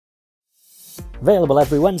Available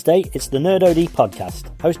every Wednesday, it's the Nerd OD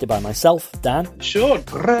podcast, hosted by myself, Dan, Sean,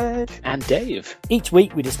 Reg, and Dave. Each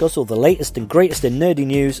week we discuss all the latest and greatest in nerdy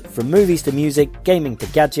news, from movies to music, gaming to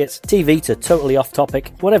gadgets, TV to totally off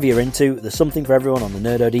topic. Whatever you're into, there's something for everyone on the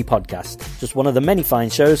Nerd OD podcast. Just one of the many fine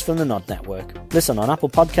shows from the Nod Network. Listen on Apple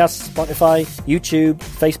Podcasts, Spotify, YouTube,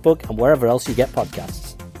 Facebook, and wherever else you get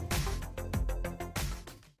podcasts.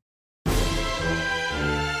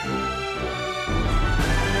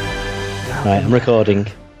 Right, I'm recording.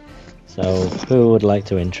 So, who would like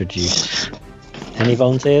to introduce? Any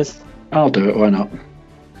volunteers? I'll do it, why not?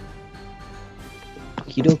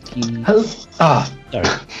 Okie dokie. Hello. Sorry.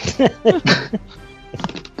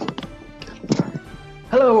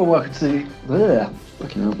 Hello and welcome to the...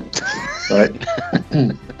 Fucking hell. Sorry.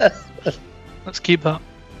 Let's keep that.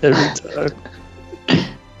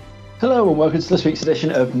 Hello and welcome to this week's edition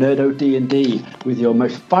of Nerdo D&D with your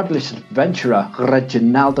most fabulous adventurer,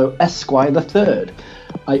 Reginaldo Esquire III.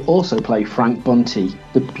 I also play Frank Bunty,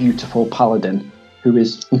 the beautiful paladin, who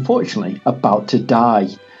is unfortunately about to die.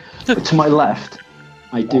 But to my left,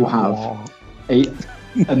 I do have a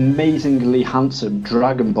amazingly handsome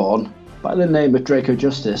dragonborn by the name of Draco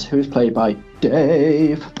Justice, who is played by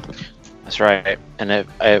Dave. That's right. And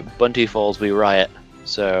if Bunty falls, we riot.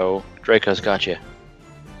 So Draco's got you.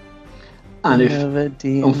 And if,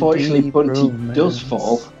 unfortunately, Bunty does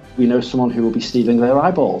fall, we know someone who will be stealing their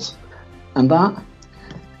eyeballs. And that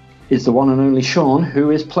is the one and only Sean, who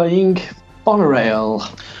is playing Bonorail.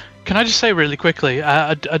 Can I just say really quickly,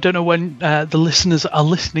 I don't know when the listeners are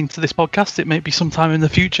listening to this podcast. It may be sometime in the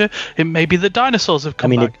future. It may be the dinosaurs have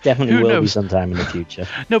come back. It definitely Who will knows? be sometime in the future.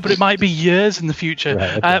 No, but it might be years in the future.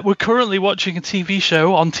 Right, okay. We're currently watching a TV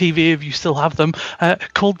show on TV, if you still have them,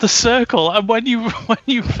 called The Circle. And when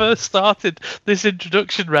you first started this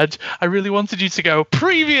introduction, Reg, I really wanted you to go,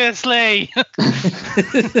 previously!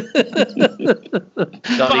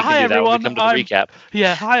 Johnny can do that when we come to the recap.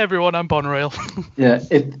 Yeah, hi everyone, I'm Bonorail. Yeah,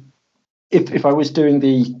 if I was doing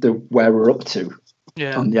the where we're up to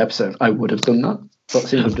on the episode, I would have done that. But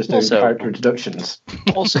since I'm just doing character introductions.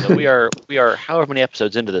 Also, we are however many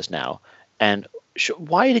episodes into this now, and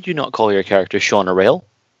why did you not call your character Sean O'Rail?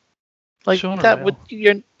 Like Sean that O'Rail.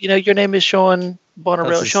 would your name is Sean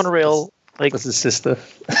Bonorail. Sean O'Rail. Like that's his sister.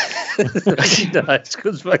 She dies,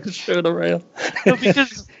 comes back to Sean O'Rail. No,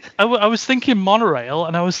 because I was thinking monorail,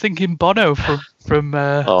 and I was thinking Bono from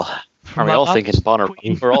are we all thinking monorail?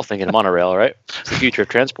 We're all thinking monorail, right? It's the future of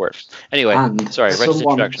transport. Anyway, And sorry, Reg's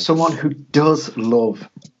introduction. someone who does love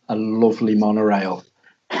a lovely monorail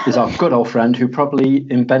is our good old friend who probably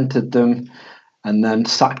invented them and then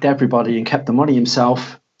sacked everybody and kept the money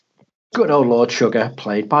himself. Good old Lord Sugar,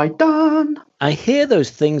 played by Dan. I hear those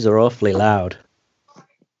things are awfully loud.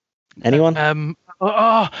 Anyone? No,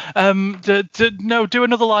 do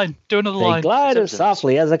another line. Do another They line. glide as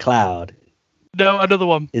softly as a cloud. No, another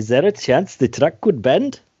one. Is there a chance the truck could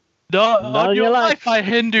bend? No, Not on in your your life, my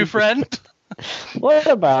Hindu friend. What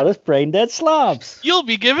about us brain dead slobs? You'll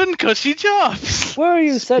be given cushy jobs. Were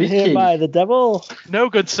you sent here Speaking- by the devil? No,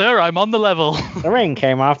 good sir, I'm on the level. The ring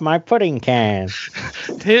came off my pudding can.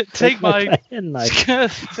 Take my Nice.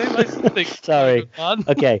 take my something. Sorry. Man.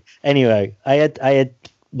 Okay. Anyway, I had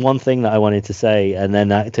one thing that I wanted to say, and then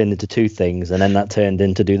that turned into two things, and then that turned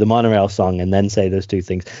into do the monorail song, and then say those two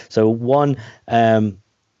things. So one, you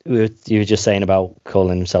were just saying about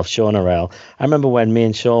calling himself Sean O'Rail. I remember when me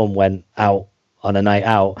and Sean went out on a night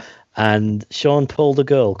out, and Sean pulled a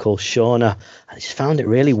girl called Shauna. I just found it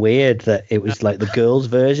really weird that it was like the girl's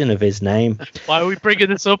version of his name. Why are we bringing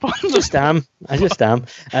this up on I just am.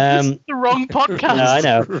 this is the wrong podcast? No, I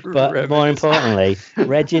know. But more importantly,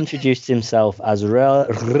 Reg introduced himself as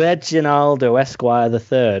Reginaldo Esquire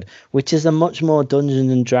III, which is a much more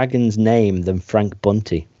Dungeons and Dragons name than Frank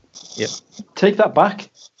Bunty. Yep. Take that back.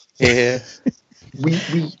 Yeah.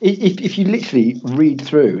 If you literally read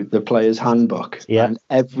through the player's handbook and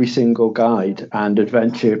every single guide and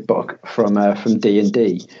adventure book from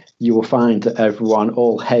D&D, you will find that everyone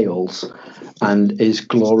all hails and is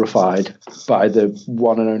glorified by the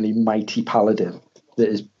one and only mighty paladin that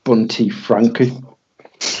is Bunty Frankie,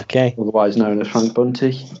 Okay. otherwise known as Frank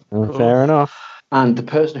Bunty. Fair enough. And the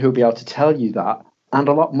person who will be able to tell you that and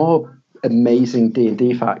a lot more amazing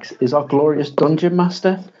D&D facts is our glorious dungeon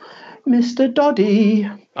master, Mr. Doddy.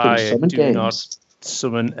 I do not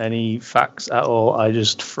summon any facts at all. I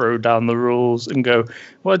just throw down the rules and go,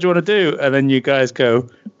 what do you want to do? And then you guys go,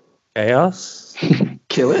 chaos.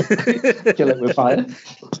 Kill it with fire,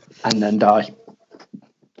 and then die.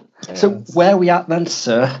 So where are we at then,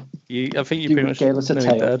 sir? I think You you're pretty much gave us a nearly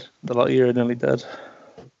tale. dead. A lot of you are nearly dead.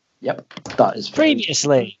 Yep, that is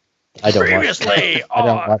Previously. I don't Previously I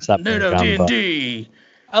don't watch that Nerdo program, D&D.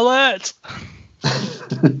 Alert!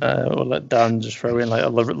 We'll let Dan just throw in like a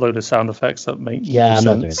load of sound effects that make I'm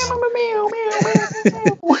not sense. doing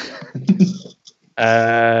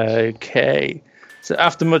that. Okay. So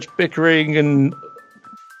after much bickering and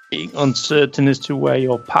being uncertain as to where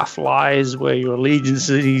your path lies, where your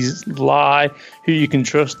allegiances lie, who you can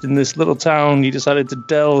trust in this little town, you decided to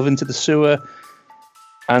delve into the sewer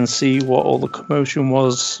and see what all the commotion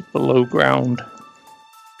was below ground.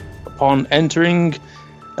 Upon entering,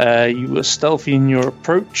 you were stealthy in your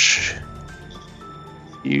approach.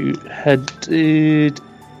 You headed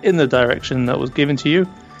in the direction that was given to you.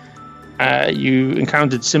 You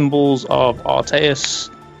encountered symbols of Artaeus,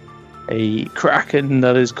 a kraken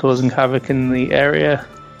that is causing havoc in the area,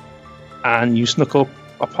 and you snuck up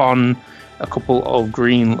upon a couple of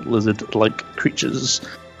green lizard-like creatures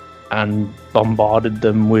and bombarded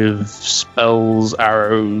them with spells,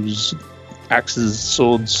 arrows, axes,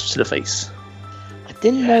 swords to the face. I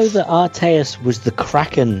didn't know that Artaeus was the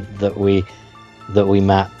Kraken that we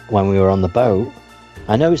met when we were on the boat.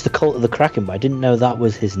 I know it's the Cult of the Kraken, but I didn't know that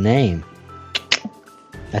was his name.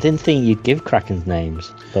 I didn't think you'd give Krakens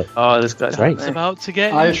names, but this guy's great. It's about to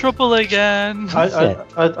get in trouble again.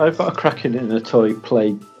 I've got a Kraken in a toy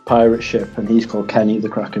play pirate ship, and he's called Kenny the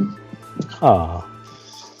Kraken. Oh,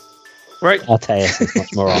 Right. Artaeus is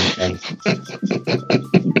much more on thing.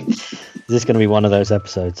 Is this going to be one of those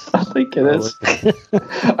episodes? I think it is.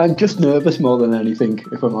 I'm just nervous more than anything,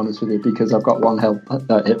 if I'm honest with you, because I've got one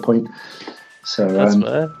hit point. So That's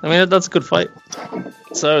fair. I mean, that's a good fight.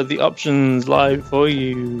 So the options lie for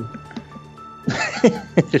you.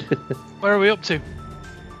 Where are we up to?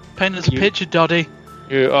 Paint us a picture, Doddy.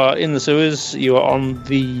 You are in the sewers. You are on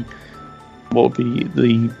what would be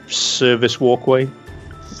the service walkway.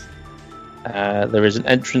 There is an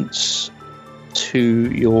entrance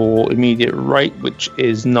to your immediate right, which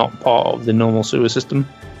is not part of the normal sewer system.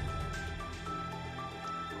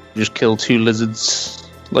 You just kill 2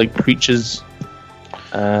 lizards-like creatures.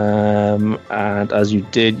 And as you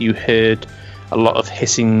did, you heard a lot of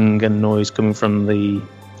hissing and noise coming from the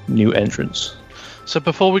new entrance. So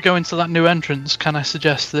before we go into that new entrance, can I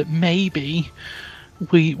suggest that maybe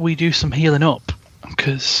we do some healing up?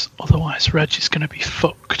 Because otherwise Reg is going to be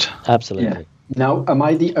fucked. Absolutely. yeah. Now, am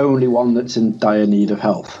I the only one that's in dire need of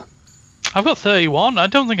health? I've got 31. I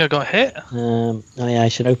don't think I got hit. I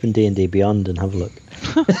should open D&D Beyond and have a look.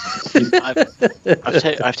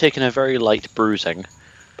 I've taken a very light bruising,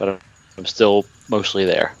 but I'm still mostly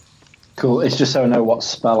there. Cool. It's just so I know what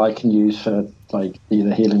spell I can use for like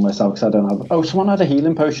either healing myself, because I don't have. Oh, someone had a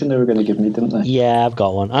healing potion they were going to give me, didn't they? Yeah, I've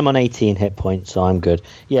got one. I'm on 18 hit points, so I'm good.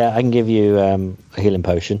 Yeah, I can give you a healing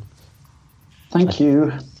potion. Thank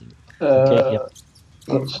you. Okay, yep.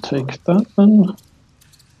 Let's take that one.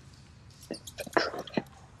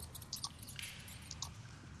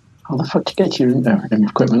 How the fuck to get your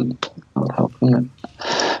equipment? That would help, wouldn't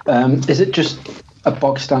it? Is it just a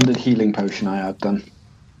bog standard healing potion I had then?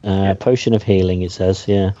 Potion of healing, it says,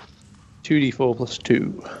 yeah. 2d4 plus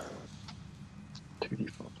 2.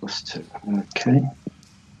 2d4 plus 2. Okay.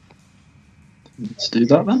 Let's do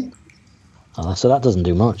that then. Oh, so that doesn't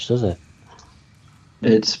do much, does it?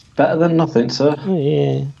 It's better than nothing, sir. Oh,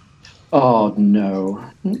 yeah. Oh, no.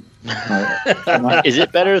 Right. Is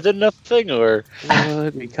it better than nothing, or?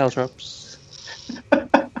 Caltrops.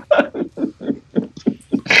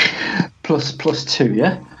 plus 2,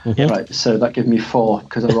 yeah? Mm-hmm. Right, so that gives me 4,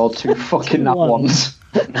 because I rolled 2 fucking nat ones.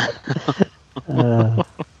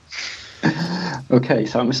 Okay,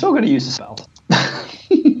 so I'm still going to use the spell.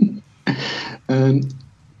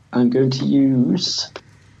 I'm going to use...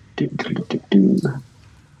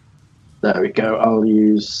 There we go. I'll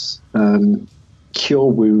use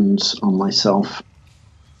Cure Wounds on myself.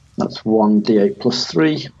 That's 1d8 plus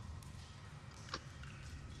 3.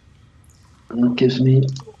 And that gives me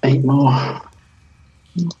 8 more.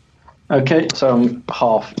 Okay, so I'm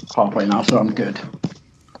halfway now, so I'm good.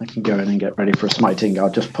 I can go in and get ready for a smiting.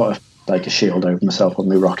 I'll just put a shield over myself when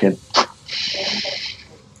we rock in.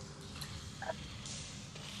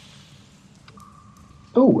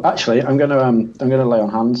 Oh, actually, I'm gonna lay on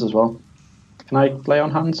hands as well. Can I lay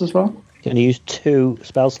on hands as well? Can you use 2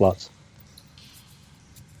 spell slots?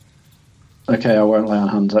 Okay, I won't lay on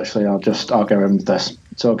hands. Actually, I'll go in with this.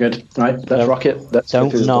 It's all good. Right, let's rock it.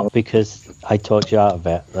 Don't not because I talked you out of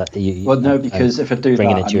it. Well, no, because if I do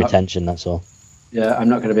bringing that, it to your attention. That's all. Yeah, I'm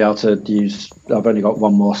not going to be able to use. I've only got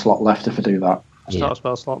 1 more slot left if I do that. It's not a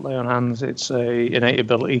spell slot, lay on hands. It's a innate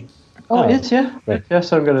ability. Oh, it is, yeah. Right. Yeah,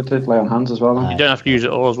 so I'm going to do lay on hands as well. Then. You don't have to use it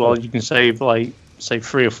all as well. You can save say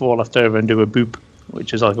 3 or 4 left over and do a boop,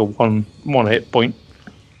 which is like a one hit point.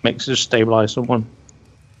 makes us stabilize someone.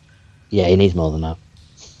 Yeah, he needs more than that.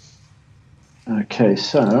 Okay,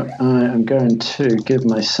 so I am going to give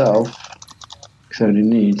myself, because I only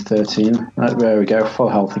need 13. Right, there we go, full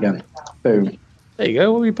health again. Boom. There you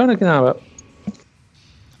go. What are you panicking now about?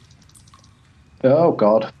 Oh,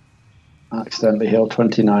 God. I accidentally healed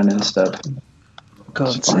 29 instead.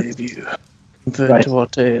 God save you. Convert Right. to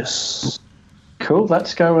Arteus. Cool,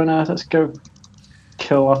 let's go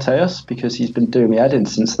kill Arteus, because he's been doing me head in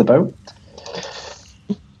since the boat.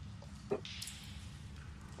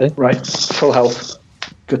 Okay. Right, full health.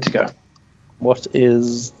 Good to go. What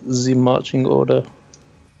is the marching order?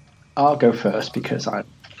 I'll go first because I'm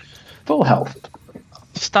full health.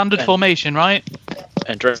 Standard formation, right?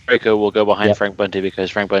 And Draco will go behind Yep. Frank Bunty because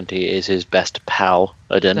Frank Bunty is his best pal.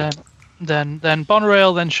 Odin. Then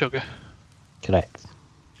Bonerail, then Sugar. Correct.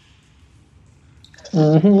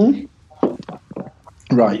 Mm-hmm.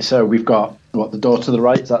 Right, so we've got, the door to the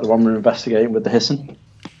right? Is that the one we're investigating with the hissing?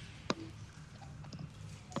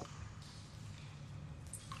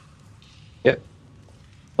 Yep.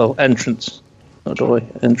 Well, entrance. Not doorway.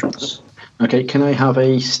 Entrance. Okay, can I have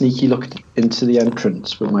a sneaky look into the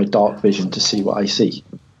entrance with my dark vision to see what I see?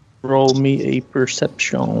 Roll me a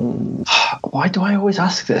perception. Why do I always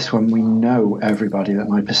ask this when we know everybody that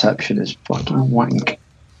my perception is fucking wank?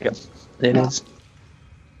 Yep. It is.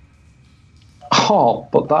 Oh,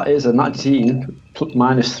 but that is a 19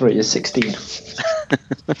 minus 3 is 16.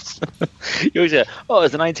 You always say, "Oh,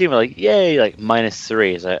 it's a 19." We're like, "Yay!" Like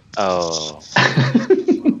 -3. It's like, oh.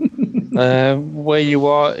 Where you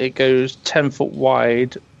are, it goes 10 foot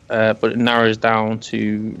wide, but it narrows down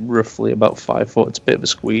to roughly about 5 foot. It's a bit of a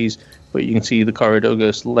squeeze, but you can see the corridor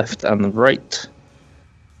goes left and right.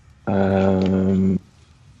 You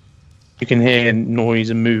can hear noise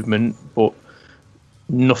and movement, but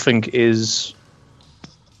nothing is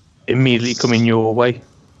immediately coming your way.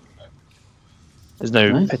 There's no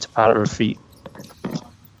Nice. pitter-patter of feet.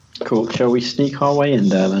 Cool. Shall we sneak our way in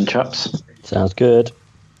there then, chaps? Sounds good.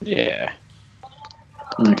 Yeah.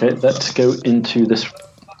 Okay, let's go into this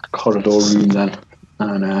corridor room then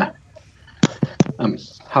and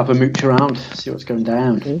have a mooch around, see what's going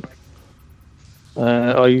down.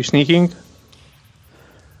 Are you sneaking?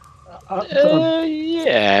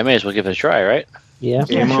 Yeah, I may as well give it a try, right? Yeah.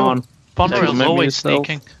 Yeah, Come sure. on. Bonerail's Make me always yourself.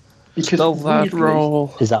 sneaking. Because Stealth that weirdly,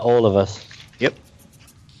 roll. Is that all of us?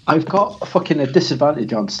 I've got a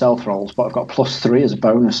disadvantage on stealth rolls, but I've got +3 as a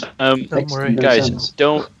bonus. Don't Makes worry. no Guys, sense.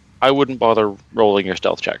 I wouldn't bother rolling your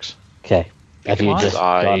stealth checks. Okay. Have you Why? just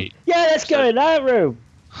I- gone, yeah, let's go in that room.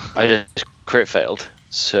 I just crit failed,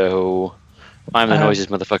 so I'm the noisiest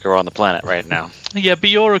motherfucker on the planet right now. Yeah, but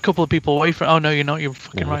you're a couple of people away from. Oh no, you're not. You're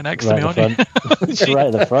fucking right next to me, Right aren't at you? the front. Right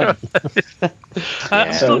at the front.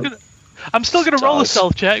 I'm still gonna roll a Does.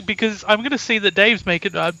 stealth check because I'm gonna see that Dave's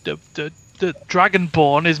making the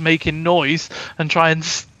Dragonborn is making noise and try and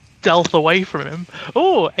stealth away from him.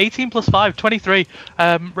 Oh, 18 plus 5, 23.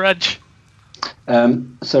 Reg.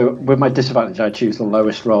 So with my disadvantage, I choose the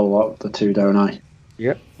lowest roll of the two, don't I?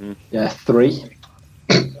 Yep. Yeah, 3.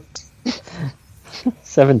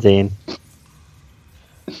 17.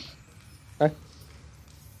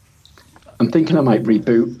 I'm thinking I might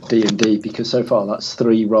reboot D&D because so far that's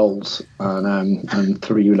 3 rolls and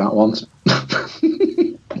 3 nat ones.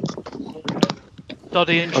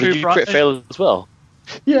 Doddy and Oh, did True you crit fail as well?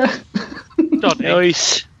 Yeah. Doddy.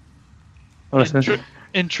 Nice.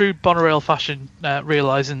 In true Bonerail fashion,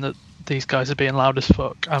 realizing that these guys are being loud as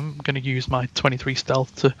fuck, I'm going to use my 23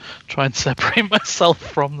 stealth to try and separate myself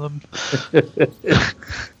from them.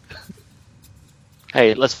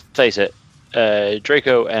 Hey, let's face it.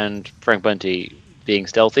 Draco and Frank Bunty being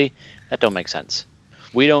stealthy, that don't make sense.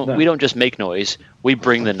 We don't just make noise. We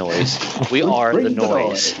bring the noise. We are the Bring the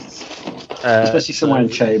noise. Especially someone in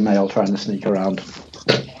chainmail trying to sneak around.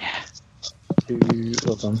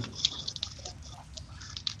 Hold on.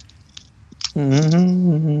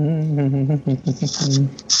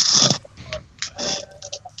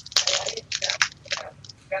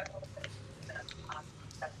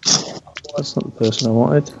 That's not the person I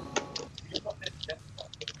wanted.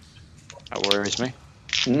 That worries me.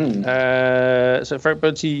 So, Frank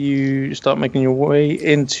Bunty, you start making your way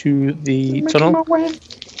into the tunnel.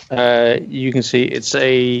 You can see it's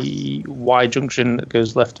a Y junction that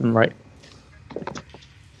goes left and right.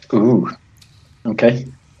 Ooh. Okay.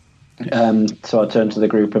 So I turn to the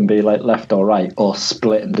group and be like left or right, or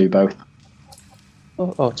split and do both.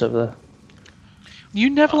 Oh, it's over there. You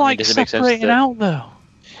never like does it make sense separating that- out though.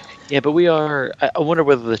 Yeah, but we are. I wonder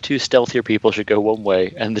whether the two stealthier people should go one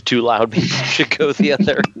way and the two loud people should go the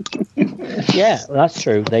other. Yeah, that's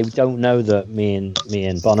true. They don't know that me and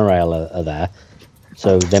Bonerail are there.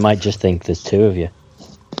 So they might just think there's two of you.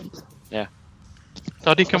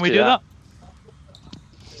 Doddy, can we do do that?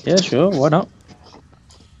 Yeah, sure. Why not?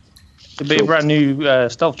 It'd be a brand new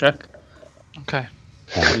stealth check. Okay.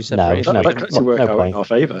 You said No, right. no, That could actually work no out in point. our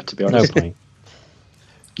favour, to be No honest. point.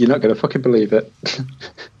 You're not going to fucking believe it.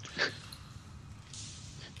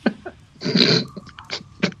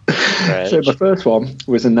 So the first one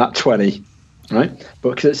was in that 20, right?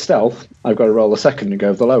 But because it's stealth, I've got to roll a second and go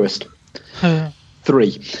with the lowest. 3.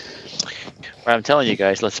 Well, I'm telling you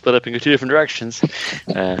guys, let's split up and go 2 different directions.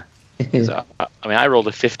 So, I rolled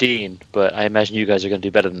a 15, but I imagine you guys are going to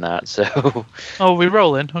do better than that. So, Oh, we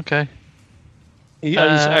rolling. Okay. He's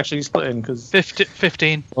actually splitting because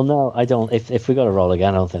 15. Well, no, I don't. If we got to roll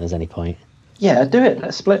again, I don't think there's any point. Yeah, do it.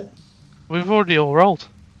 Let's split. We've already all rolled.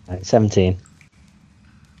 Right, 17.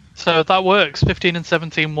 So that works. 15 and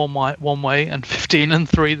 17 one way, and 15 and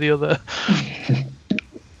 3 the other.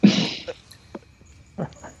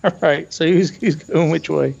 all right. So who's going which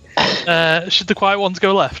way? Should the quiet ones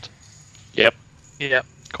go left? yep. Yeah,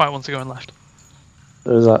 quiet ones are going left.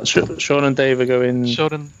 There's that. Sean and Dave are going.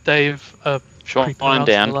 Sean and Dave are Sean creeping around and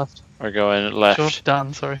to the Dan left. are going left. Sean,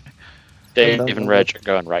 Dan, sorry. Dave and Reg are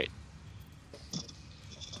going right.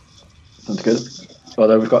 Sounds good.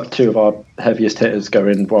 Although we've got 2 of our heaviest hitters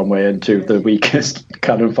going one way and 2 of the weakest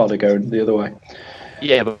cannon fodder going the other way.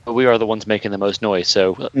 Yeah, but we are the ones making the most noise,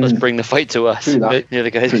 so let's bring the fight to us. Do that. The other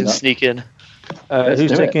guys Do can that. sneak in. Let's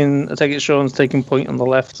Who's do it. taking? I take it Sean's taking point on the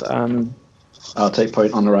left, and I'll take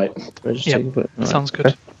point on the right. Reg's Yep, taking point on the right. Sounds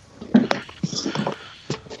good.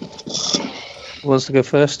 Who wants to go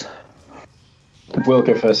first? We'll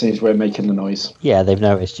go first since we're making the noise. Yeah, they've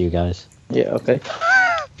noticed you guys. Yeah. Okay.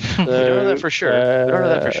 We don't know that for sure. We don't know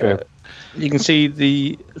that for sure. You can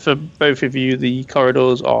see for both of you, the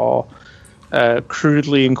corridors are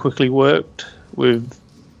crudely and quickly worked with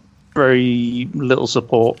very little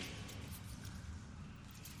support.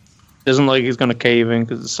 Doesn't look like it's going to cave in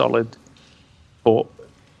because it's solid, but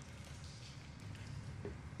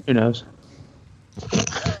who knows?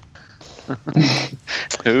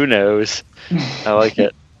 Who knows? I like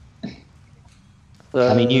it.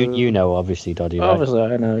 I mean, you know, obviously, Doddy, right? Obviously,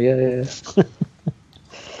 I know. Yeah.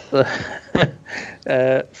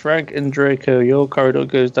 Frank and Draco, your corridor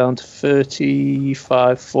goes down to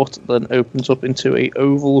 35 foot, then opens up into a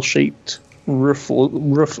oval-shaped, rough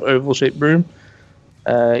oval-shaped room.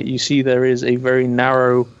 You see there is a very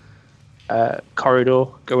narrow corridor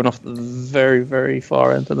going off the very, very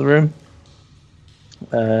far end of the room.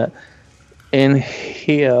 In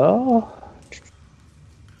here,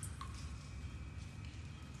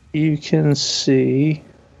 you can see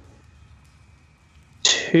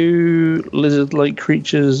 2 lizard-like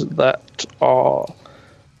creatures that are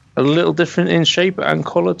a little different in shape and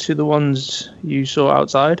colour to the ones you saw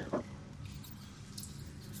outside.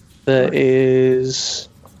 There is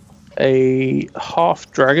a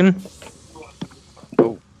half dragon.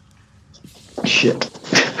 Shit.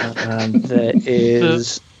 And there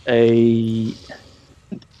is a.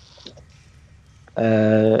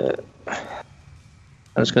 I'm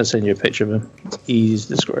just going to send you a picture of him. He's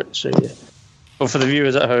described. So yeah. But for the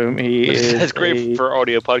viewers at home, he is. That's great for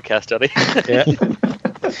audio podcast, Daddy. Yeah.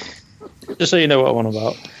 Just so you know what I'm on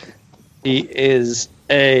about. He is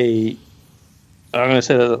a. I'm going to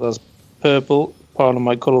say that's purple. Part of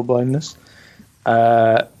my colour blindness.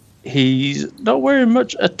 He's not wearing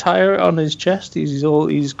much attire on his chest.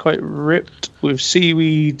 He's quite ripped with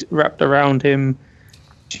seaweed wrapped around him.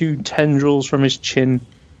 2 tendrils from his chin.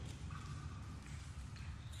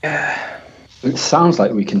 It sounds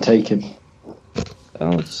like we can take him.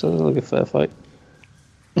 Sounds like a fair fight.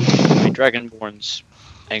 Dragonborns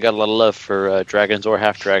ain't got a lot of love for dragons or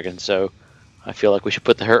half dragons, so I feel like we should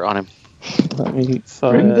put the hurt on him. Let me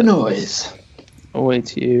Bring the noise. away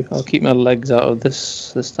to you. I'll keep my legs out of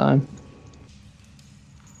this time.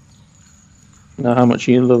 You know how much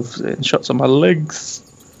you love getting shots on my legs.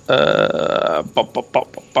 The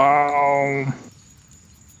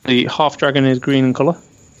half dragon is green in colour.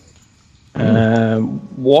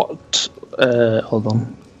 Hold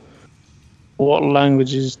on. What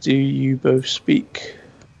languages do you both speak?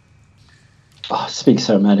 Oh, I speak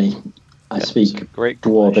so many. I speak Great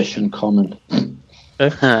Dwarvish and Common.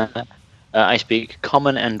 I speak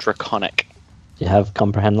Common and Draconic. Do you have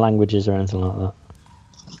comprehend languages or anything like that?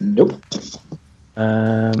 Nope.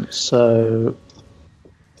 So,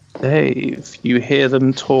 Dave, you hear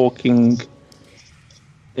them talking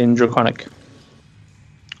in Draconic.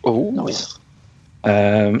 Oh, Nice.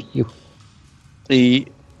 The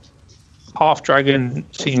half dragon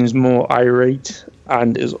seems more irate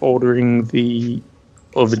and is ordering the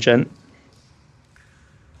other gent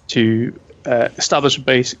to establish a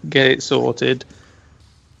base, get it sorted.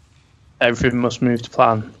 Everything must move to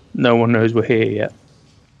plan. No one knows we're here yet.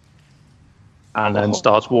 And then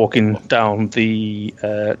starts walking down the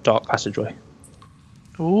dark passageway.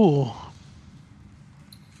 Ooh.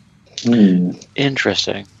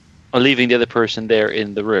 Interesting. Or leaving the other person there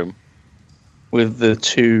in the room. With the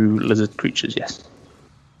 2 lizard creatures, yes.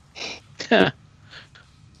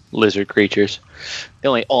 Lizard creatures. They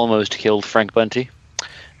only almost killed Frank Bunty.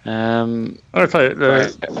 I'm going to play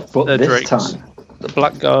But the this drakes. time, The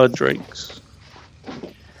Blackguard drakes.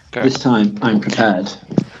 Okay. this time I'm prepared,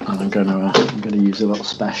 and I'm gonna use a little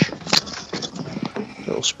special.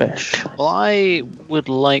 Little special. Well, I would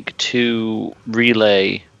like to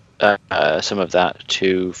relay some of that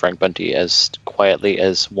to Frank Bunty as quietly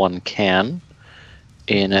as one can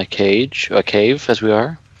in a cave, as we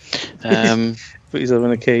are. Put yourself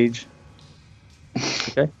in a cage.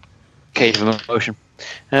 Okay. Cage of emotion.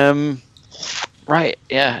 Right,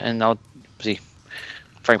 yeah, and I'll see.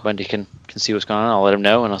 Frank Bunty can see what's going on. I'll let him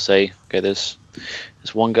know, and I'll say, okay, there's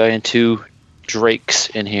one guy and 2 drakes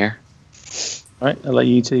in here. All right, I'll let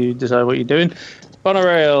you 2 decide what you're doing.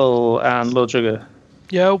 Monorail and Little Sugar.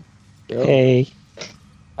 Yo. Hey.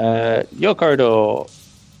 Your corridor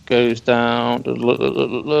goes down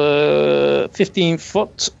to 15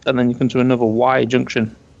 foot, and then you come to another Y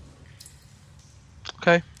junction.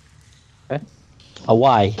 Okay. A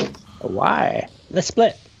Y. A Y. Let's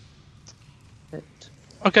split.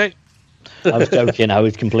 Okay. I was joking. I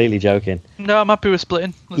was completely joking. No, I'm happy with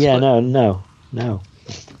splitting. Let's Yeah, split. no. No.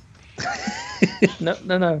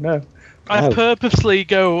 I No. purposely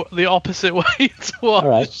go the opposite way towards All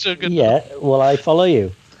right. Sugar. Yeah, well, I follow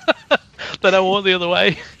you. Then I walk the other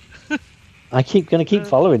way. I gonna keep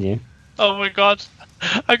following you. Oh my god.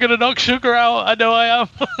 I'm going to knock Sugar out. I know I am.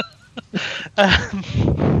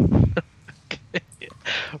 Okay.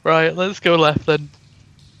 Right, let's go left then.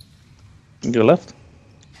 Go left.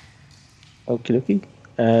 Okie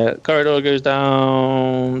dokie. Corridor goes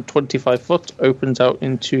down 25 foot, opens out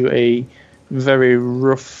into a very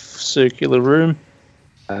rough circular room.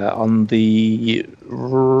 On the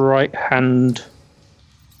right hand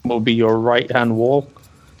will be your right hand wall.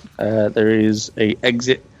 There is a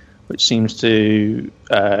exit which seems to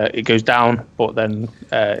it goes down but then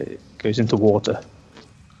goes into water.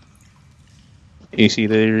 You see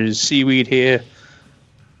there is seaweed here.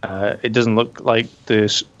 It doesn't look like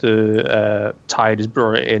the tide has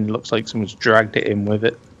brought it in. It looks like someone's dragged it in with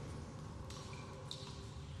it.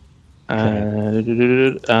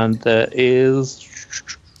 And there is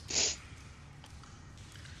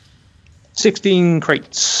 16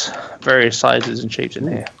 crates, various sizes and shapes in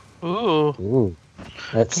here. Ooh. Ooh.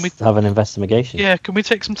 Let's Can we- have an investigation. Yeah, can we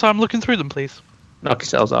take some time looking through them, please? Knock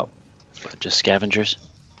yourselves out. Just scavengers.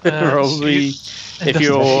 Probably if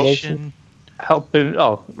you're Investigation. helping.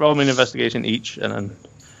 Oh, roll me an investigation each, and then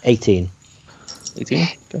 18. 18.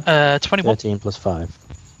 Okay. 21. 13 plus 5.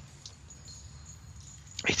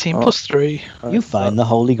 18 Oh. plus 3. You find the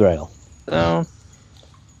Holy Grail. Down.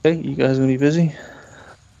 Okay, you guys are gonna be busy.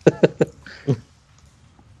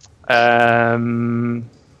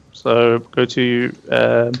 So go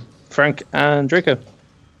to Frank and Draco.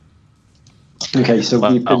 Okay, so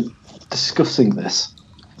Wow. we've been discussing this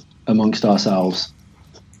amongst ourselves.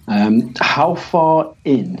 How far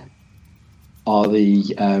in are the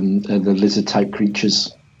lizard type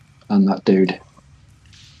creatures and that dude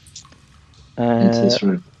into this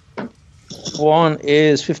room? One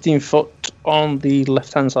is 15 foot on the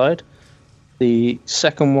left hand side. The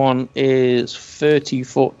second one is 30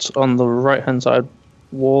 foot on the right hand side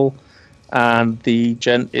wall. And the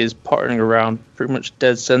gent is pottering around pretty much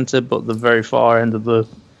dead center, but the very far end of the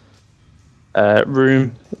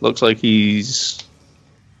room. It looks like he's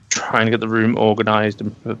trying to get the room organized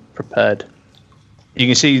and prepared. You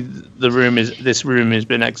can see this room has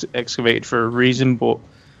been excavated for a reason, but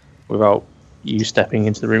without you stepping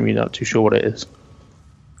into the room, you're not too sure what it is.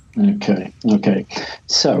 Okay.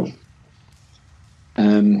 So,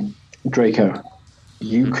 Draco,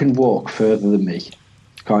 you can walk further than me,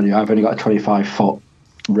 can't you? I've only got a 25-foot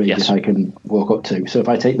radius Yes. I can walk up to. So if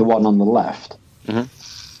I take the one on the left, Mhm.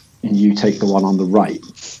 and you take the one on the right.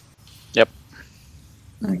 Yep.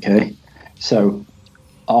 Okay. So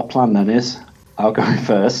our plan then is, I'll go in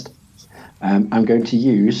first. I'm going to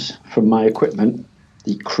use, from my equipment,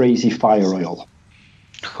 the crazy fire oil.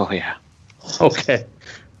 Oh, yeah. Okay.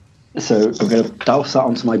 So I'm going to douse that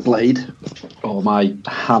onto my blade, or my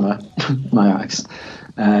hammer, my axe.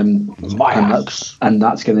 And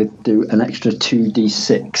that's going to do an extra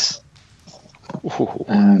 2d6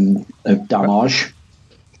 of damage.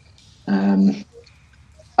 And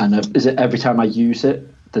is it every time I use it,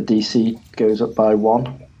 the DC goes up by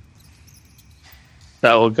 1.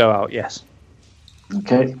 That will go out, yes.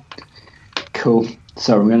 Okay, cool.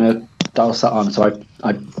 So I'm gonna douse that on. So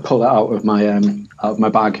I pull that out of my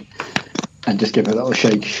bag and just give it a little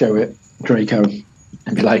shake, show it Draco,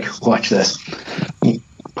 and be like, "Watch this."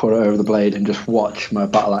 Pour it over the blade and just watch my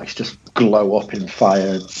battle axe just glow up in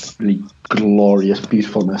fire, really glorious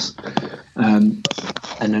beautifulness. And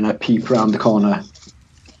then I peep around the corner,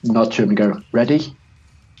 nod to him, and go, "Ready?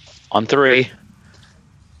 On 3.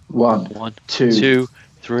 1, 2, 2,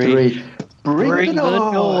 3. Bring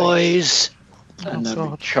the noise!" And Oh, then we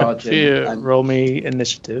God. charge in. Here, And roll me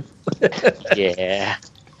initiative. Yeah.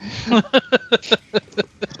 We'll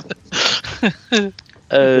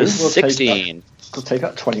take 16. we'll take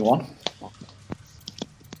that 21.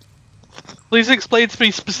 Please explain to me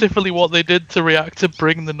specifically what they did to react to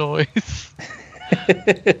Bring the Noise.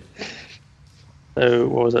 So,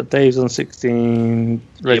 what was that? Dave's on 16,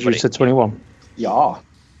 Reggie buddy. said 21. Yeah.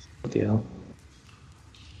 Bloody hell.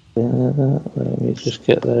 Let me just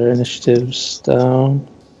get their initiatives down.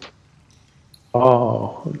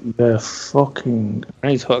 Oh, they're fucking... I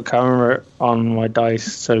need to put a camera on my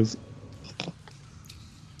dice, so...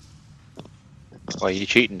 Why are you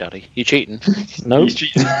cheating, Daddy? You cheating? Nope.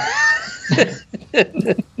 He's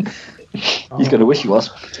gonna wish he was.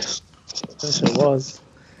 Yes, it was.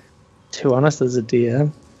 Too honest as a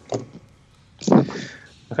DM.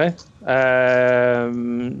 Okay.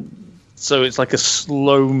 So it's like a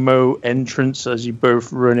slow-mo entrance as you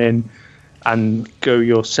both run in and go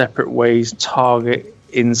your separate ways, target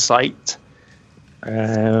in sight.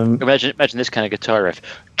 Imagine this kind of guitar riff.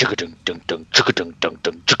 Chugga-dung-dung-dung,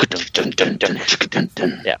 chugga-dung-dung-dung,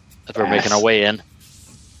 chugga-dung-dung-dung. Yeah, as we're making our way in.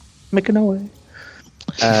 Making our way.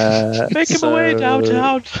 Make him away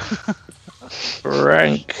downtown.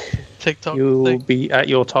 Frank, TikTok. you'll thing. be at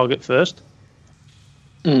your target first.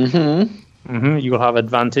 Mm-hmm. You will have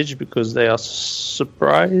advantage because they are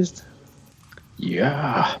surprised.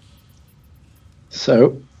 Yeah.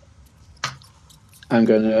 So I'm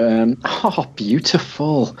gonna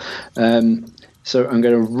beautiful. So I'm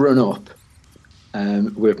gonna run up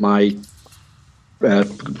with my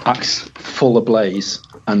axe full ablaze,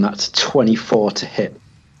 and that's 24 to hit.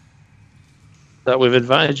 That with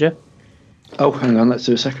advantage, yeah? Oh, hang on, let's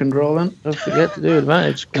do a second roll then. Don't forget to do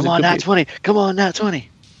advantage. 'cause Come it on, could Nat be- 20. Come on, Nat 20.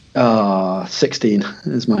 16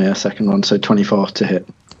 is my second one, so 24 to hit.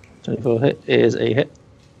 24 hit is a hit.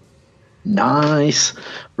 Nice.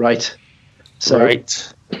 Right. So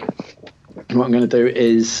Right. what I'm going to do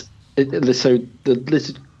is, so the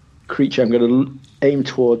lizard creature, I'm going to aim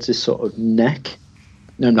towards his sort of neck.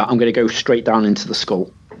 No, I'm not. I'm going to go straight down into the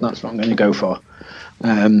skull. That's what I'm going to go for.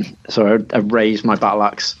 So I raise my battle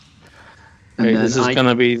axe. And Okay, then this is going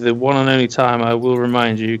to be the one and only time I will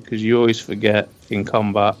remind you, because you always forget in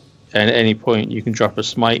combat. And at any point, you can drop a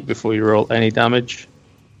smite before you roll any damage.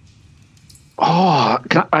 Oh,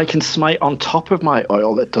 I can smite on top of my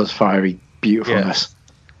oil that does fiery beautifulness.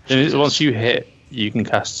 And once you hit, you can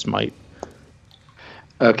cast smite.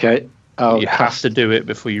 Okay. You have to do it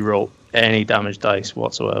before you roll any damage dice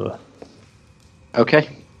whatsoever. Okay.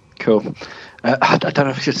 Cool. I don't know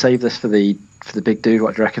if I should save this for the big dude.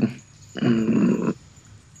 What do you reckon? I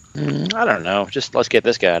don't know. Just let's get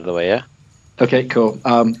this guy out of the way, yeah? Okay, cool.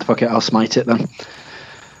 Fuck it, I'll smite it then.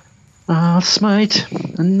 I'll smite,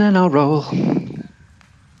 and then I'll roll.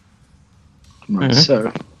 Right,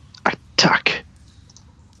 so attack.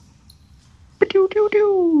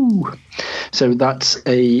 Ba-doo-doo-doo. So that's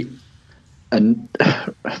and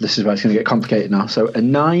this is where it's going to get complicated now. So a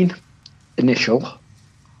 9 initial.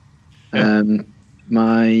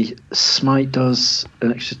 My smite does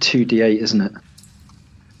an extra 2d8, isn't it?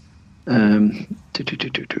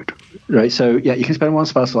 Right, so yeah, you can spend 1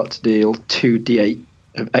 spell slot to deal 2d8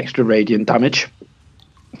 of extra radiant damage.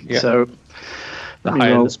 Yeah. So The let me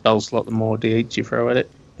higher roll. the spell slot, the more d8 you throw at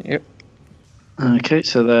it. Yep. Okay,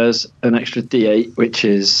 so there's an extra d8, which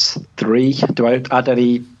is 3. Do I add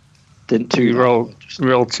any? Didn't You 2? roll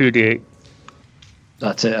 2d8.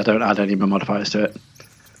 That's it. I don't add any more modifiers to it.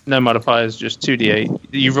 No modifiers, just 2d8.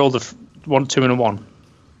 You rolled a 1, 2, and a 1.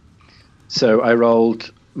 So I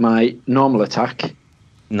rolled my normal attack,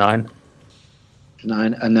 9.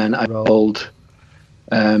 9, and then I rolled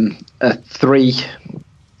a 3,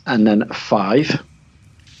 and then a 5.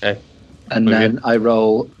 Okay. And With then you. I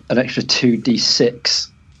roll an extra 2d6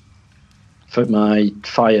 for my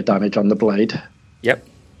fire damage on the blade. Yep.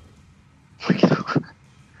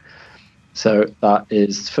 So that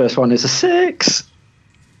is, first one is a 6.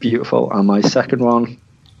 Beautiful. And my second one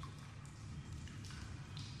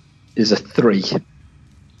is a 3.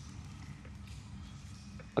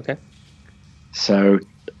 Okay. So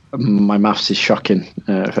My maths is shocking.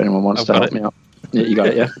 If anyone wants to help me out. Yeah, you got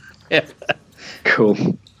it, yeah? Yeah.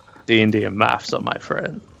 Cool. D&D and maths are my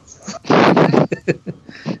friends.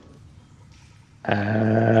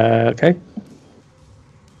 Okay.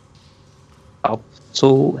 I'll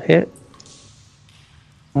hit.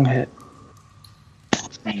 Hit.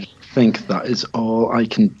 I think that is all I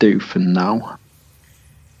can do for now.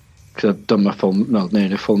 Because I've done my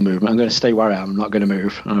nearly full movement. I'm going to stay where I am. I'm not going to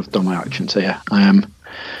move. And I've done my action. So yeah, I'm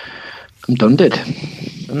done. Did.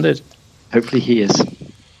 Hopefully he is.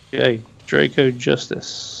 Okay. Draco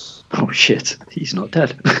Justice. Oh shit, he's not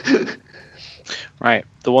dead. Right,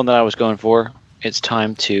 the one that I was going for. It's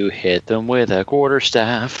time to hit them with a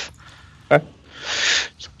quarterstaff. Okay.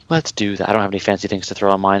 Let's do that. I don't have any fancy things to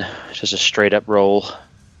throw on mine. It's just a straight up roll.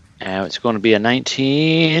 And it's going to be a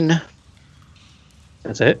 19.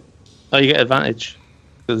 That's it. Oh, you get advantage.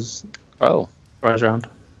 Because rise round.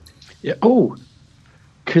 Yeah. Oh,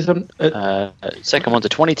 because I'm. Second one's a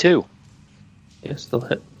 22. Yeah, still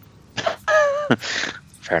hit.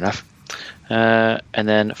 Fair enough. And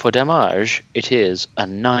then for damage, it is a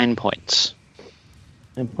 9 points.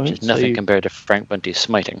 9 Which points. is nothing compared to Frank Bunty's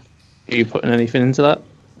smiting. Are you putting anything into that?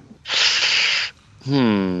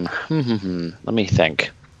 Let me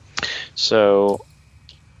think. So,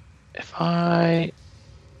 if I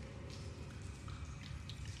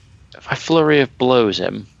flurry of blows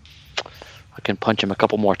him, I can punch him a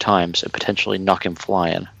couple more times and potentially knock him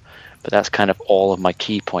flying. But that's kind of all of my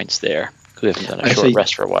key points there. We haven't done a short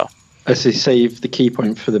rest for a while. I say save the key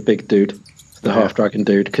point for the big dude, the half dragon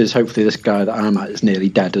dude, because hopefully this guy that I'm at is nearly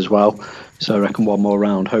dead as well. So I reckon one more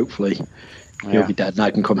round, hopefully he'll be dead, and I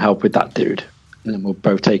can come help with that dude, and then we'll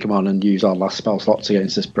both take him on and use our last spell slots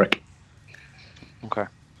against this brick.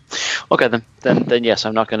 Okay, then yes,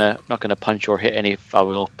 I'm not gonna punch or hit any. I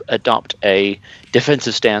will adopt a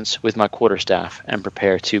defensive stance with my quarterstaff and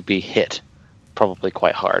prepare to be hit, probably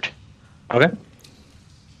quite hard. Okay.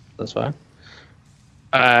 That's fine.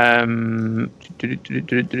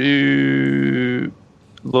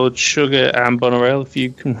 Lord Sugar and Bonorel, if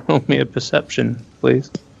you can roll me a perception,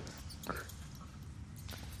 please.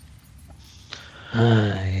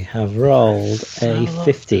 I have rolled a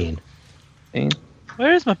 15.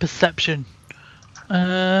 Where is my perception?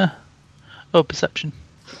 Perception.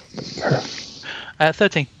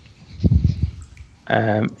 13.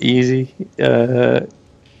 Easy. I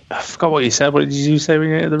forgot what you said. What did you say when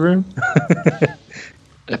you entered the room?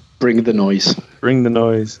 Bring the noise. Bring the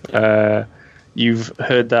noise. You've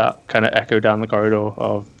heard that kind of echo down the corridor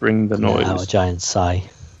of bring the noise. Now a giant sigh.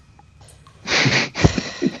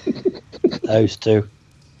 Those two.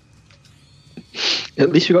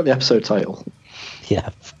 At least you got the episode title. Yeah,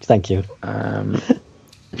 thank you. You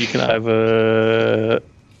can either...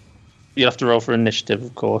 You'll have to roll for initiative,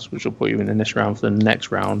 of course, which will put you in this round for the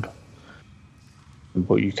next round.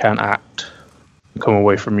 But you can act, come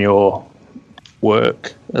away from your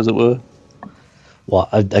work, as it were. What,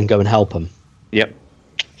 and go and help him? Yep.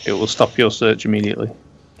 It will stop your search immediately.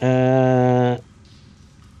 Yeah,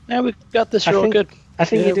 we got this real good. I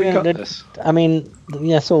think you're doing this. I mean,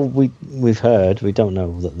 that's all we've heard. We don't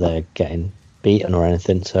know that they're getting beaten or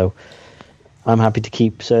anything, so I'm happy to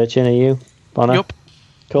keep searching. Are you, Bonner? Yup.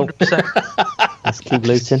 Cool. 100%. Let's keep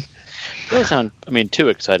looting. You don't sound, too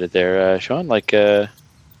excited there, Sean. Like, Mate,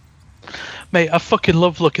 I fucking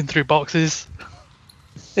love looking through boxes.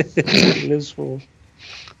 Lives for.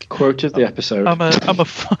 Quote of the episode. I'm a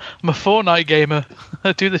Fortnite gamer.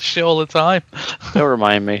 I do this shit all the time. don't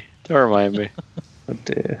remind me. Oh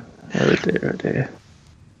dear. Oh dear. Oh dear.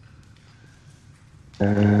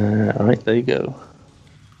 Alright, there you go.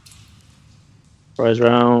 Rise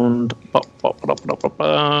round. Bop, bop, bop, bop, bop,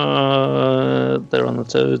 bop. They're on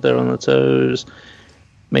the toes.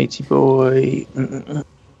 Matey boy.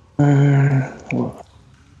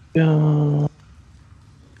 Yeah.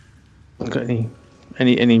 Got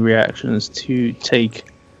any reactions to take?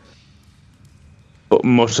 But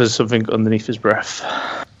mutters something underneath his breath.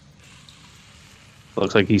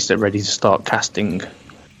 Looks like he's ready to start casting.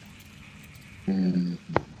 Yeah,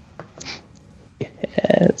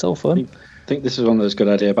 it's all fun. I think this is one of those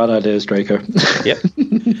bad ideas, Draco. Yep.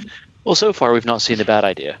 Well, so far we've not seen a bad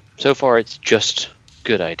idea. So far it's just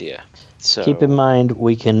good idea. So Keep in mind,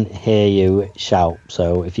 we can hear you shout,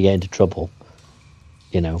 so if you get into trouble,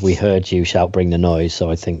 we heard you shout, bring the noise, so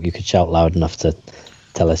I think you could shout loud enough to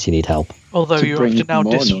tell us you need help. Although To you bring have to now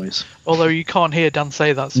more noise. although you can't hear Dan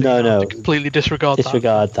say that, so No, you have no. to completely disregard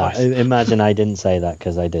Disregard that. Imagine I didn't say that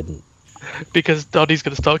because I didn't. because Donnie's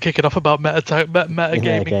going to start kicking off about metagaming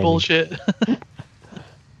Metagaming. bullshit.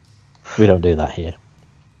 We don't do that here.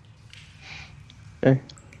 Okay.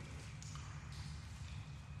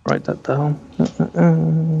 Write that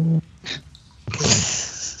down.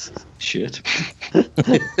 Shit.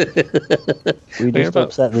 We just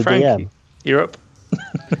upset the Frankie, DM. you're up.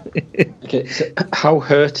 Okay, so how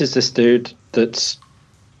hurt is this dude that's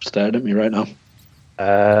staring at me right now?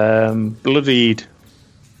 Bloodied.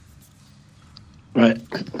 Right.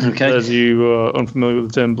 Okay. As you are unfamiliar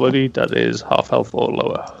with the term bloodied, that is half health or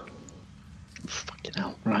lower. Fucking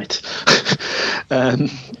hell. Right.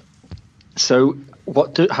 So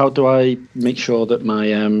how do I make sure that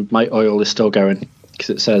my oil is still going? Because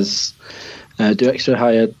it says do extra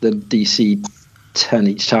higher than DC 10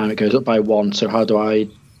 each time. It goes up by 1. So how do I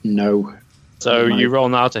know? So you roll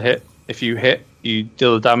now to hit. If you hit, you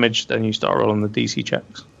deal the damage, then you start rolling the DC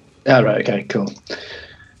checks. Oh, right. Okay, cool.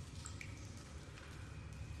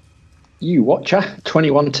 You watcher,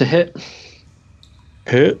 21 to hit.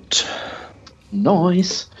 Hit.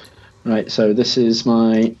 Nice. Right, so this is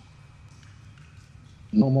my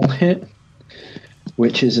normal hit,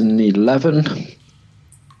 which is an 11.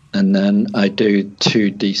 And then I do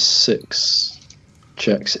 2d6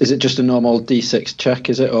 checks. Is it just a normal d6 check,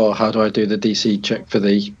 is it? Or how do I do the DC check for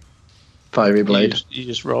the fiery blade? You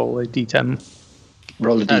just roll a d10.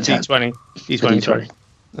 Roll a d10. D20. D20, sorry.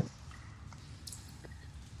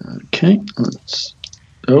 Okay,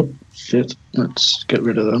 oh, shit. Let's get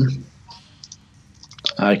rid of them.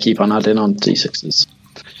 I keep on adding on d6s.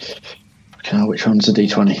 Okay, which one's a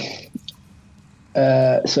d20?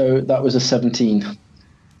 So that was a 17.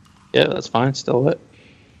 Yeah, that's fine. Still hit.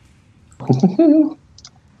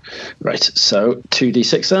 Right, so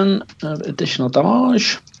 2d6 then, additional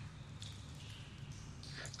damage.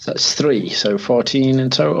 So that's 3, so 14 in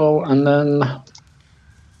total, and then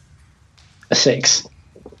a 6.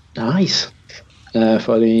 Nice.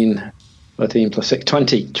 14 plus 6,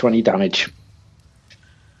 20 damage.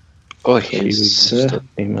 Oh, Yes,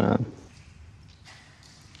 Hey, man.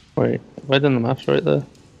 Wait, where done the maths right there?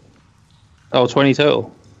 Oh, 20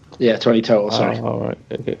 total. Yeah, 20 total, sorry. Oh, all right.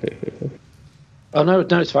 Okay. Oh, no,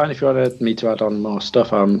 it's fine. If you wanted me to add on more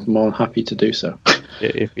stuff, I'm more than happy to do so.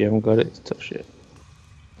 Yeah, if you haven't got it, it's tough shit.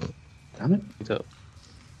 Damn it.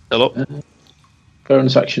 Hello?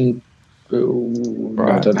 Bonus action. Ooh, no,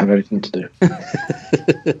 I don't have anything to do.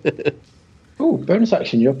 Ooh, bonus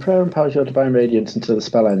action. Your prayer empowers your divine radiance until the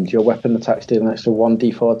spell ends. Your weapon attacks deal an extra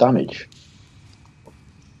 1d4 damage.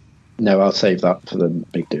 No, I'll save that for the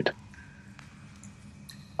big dude.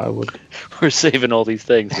 I would. We're saving all these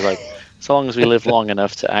things. Like, so long as we live long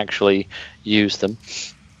enough to actually use them.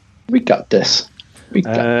 We got this. We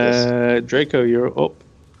got this. Draco, you're up.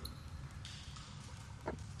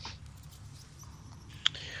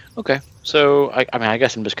 Okay, so I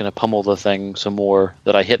guess I'm just going to pummel the thing some more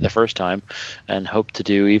that I hit the first time and hope to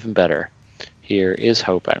do even better. Here is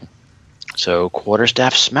hoping. So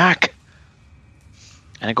quarterstaff smack.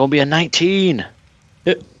 And it's going to be a 19.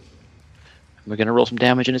 Hit. We're going to roll some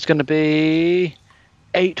damage, and it's going to be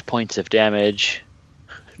 8 points of damage.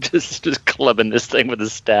 just clubbing this thing with a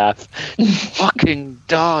staff. Fucking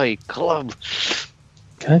die, club.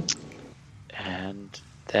 Okay. And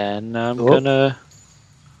then I'm gonna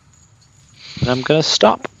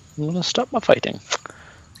stop. I'm gonna stop my fighting.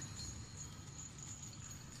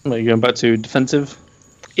 Are you going back to defensive?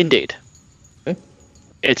 Indeed. Okay.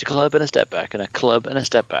 It's a club and a step back, and a club and a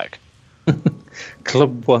step back.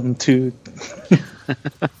 Club 1, 2.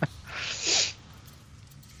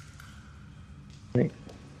 Right.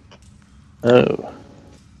 Oh.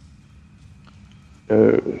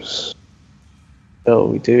 Goes. Oh,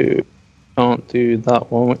 we do. Can't do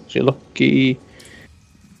that one, which you're lucky.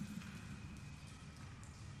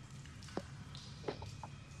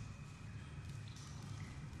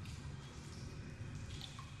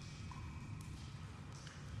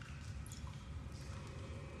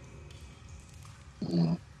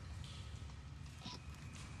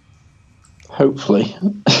 Hopefully,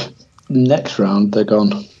 next round they're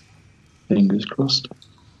gone. Fingers crossed.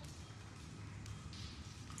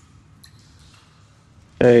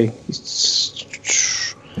 Okay, he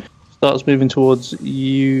starts moving towards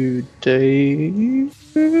you, Dave.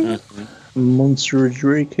 Monster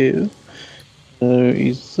Draco. So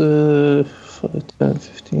he's 5, 10,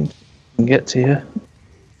 15. Can get to you.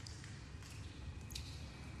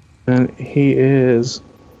 And he is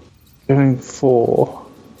going for.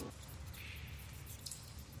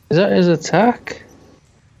 Is that his attack?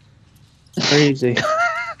 Crazy.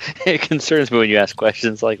 It concerns me when you ask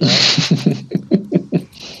questions like that.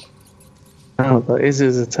 Oh, that is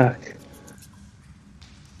his attack.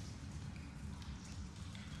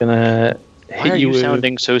 Gonna Why hit are you with...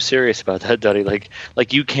 sounding so serious about that, Duddy? Like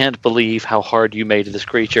you can't believe how hard you made this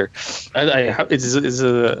creature. It's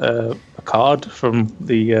a a card from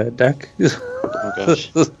the deck. Oh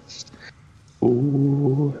gosh.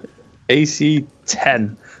 Ooh, AC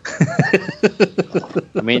 10.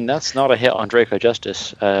 I mean, that's not a hit on Draco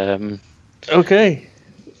Justice. Okay.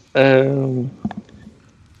 You're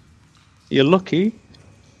lucky,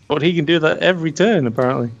 but he can do that every turn,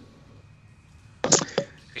 apparently.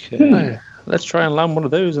 Okay. Let's try and land one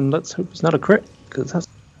of those, and let's hope it's not a crit, because that's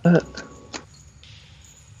hurt.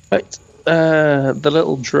 Right. The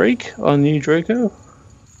little Drake on new Draco.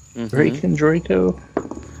 Mhm. Drake and Draco.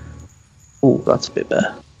 Oh, that's a bit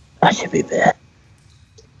better. That should be better.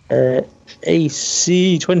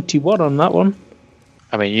 AC 21 on that one.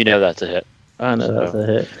 I mean, you know that's a hit. I know that's a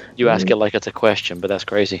hit. You ask it like it's a question, but that's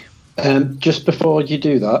crazy. Just before you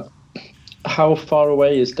do that, how far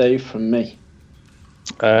away is Dave from me?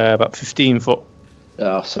 About 15 foot.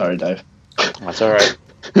 Oh, sorry, Dave. That's all right.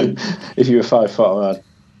 If you were 5 foot, I had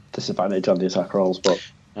disadvantage on the attack rolls, but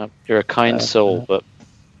You're a kind soul, but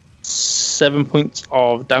 7 points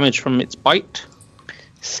of damage from its bite.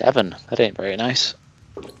 7. That ain't very nice.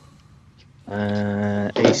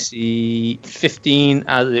 AC 15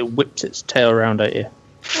 as it whips its tail around at you.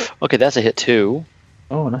 Okay, that's a hit too.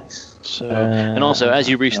 Oh, nice. So, and also, as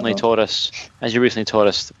you recently taught us,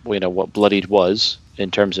 what bloodied was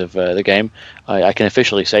in terms of the game, I can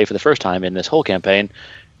officially say for the first time in this whole campaign.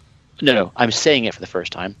 No, I'm saying it for the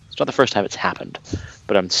first time. It's not the first time it's happened,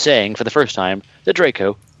 but I'm saying for the first time that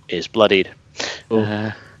Draco is bloodied.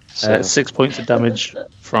 So 6 points of damage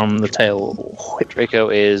from the tail. Draco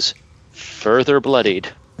is further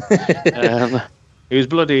bloodied. He was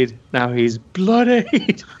bloodied. Now he's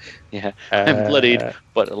bloodied. Yeah, I'm bloodied,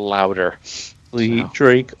 but louder. The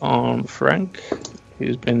Drake on Frank,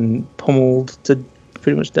 who's been pummeled to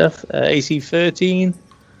pretty much death. AC 13.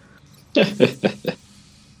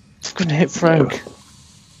 It's going to hit Frank.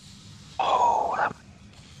 Oh,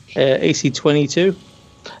 AC 22.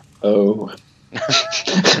 oh.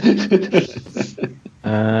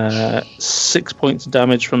 6 points of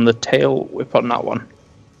damage from the tail whip on that one.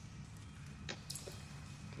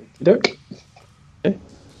 Doke. Then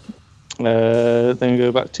we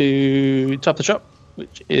go back to top of the shop,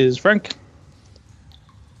 which is Frank.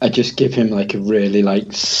 I just give him like a really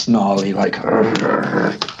like snarly like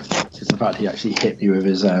because the fact he actually hit me with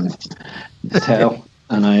his tail,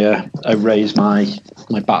 and I raise my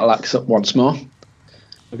battle axe up once more.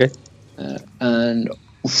 Okay. And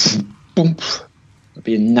boom, it'll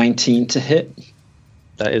be a 19 to hit.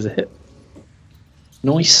 That is a hit.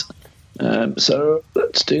 Nice. So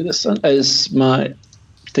let's do this then. Is my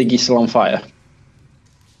thingy still on fire?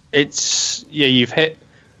 You've hit.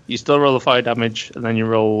 You still roll the fire damage, and then you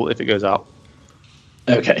roll if it goes out.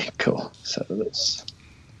 Okay, cool. So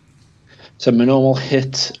my normal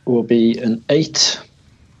hit will be an 8.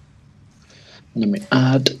 And then we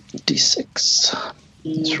add d6.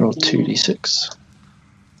 Let's roll 2d6.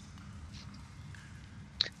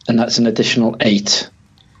 And that's an additional 8.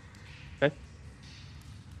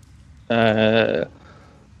 Okay.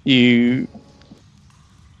 You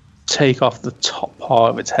take off the top part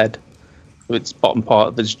of its head. Its bottom part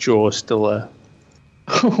of its jaw is still there.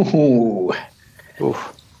 Ooh. Ooh.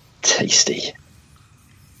 Tasty.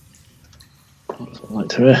 That's what I like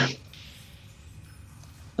to hear.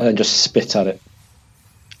 And just spit at it.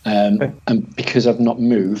 Okay. And because I've not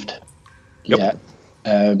moved yet,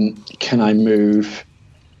 can I move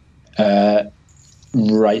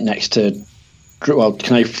right next to... Well,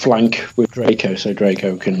 can I flank with Draco so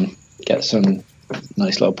Draco can get some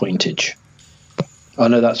nice little pointage? Oh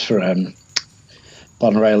no, that's for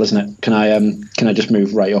bottom rail, isn't it? Can I just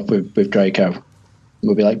move right up with Draco?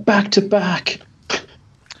 We'll be like back to back.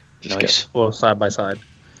 Nice. Or side by side.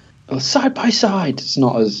 Well, side by side. It's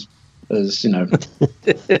not as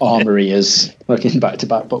armory as looking back to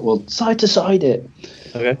back, but we'll side to side it.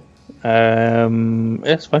 Okay.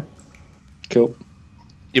 It's fine. Cool.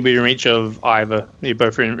 You'll be in reach of either. You're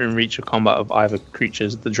both in reach of combat of either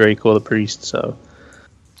creatures, the Drake or the Priest, so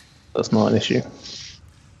that's not an issue.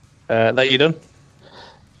 That you done?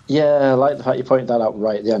 Yeah, I like the fact you pointed that out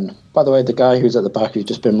right at the end. By the way, the guy who's at the back who's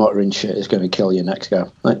just been muttering shit is going to kill you next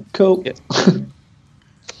go. Like, cool. Yep.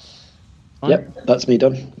 Yep, that's me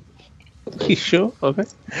done. You sure? Okay.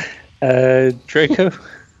 Draco?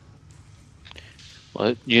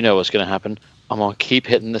 Well, you know what's going to happen. I'm going to keep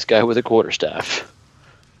hitting this guy with a quarterstaff.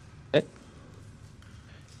 Okay.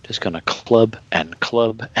 Just going to club and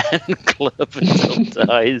club and club until it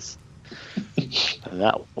dies. And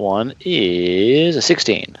that one is a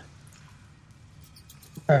 16.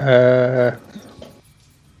 Yes.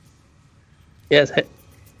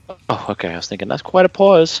 Oh, okay. I was thinking that's quite a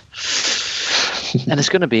pause. And it's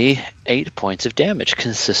going to be 8 points of damage,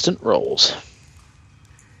 consistent rolls.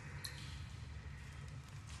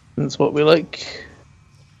 That's what we like.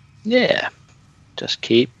 Yeah. Just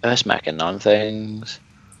keep smacking on things.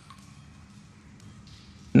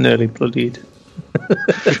 Nearly bloodied.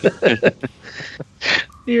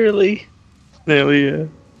 Nearly. Nearly, yeah.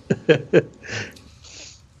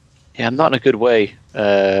 Yeah, I'm not in a good way,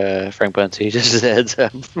 Frank Bunty, just as a heads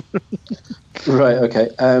up. Right, okay.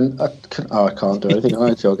 I can't do anything.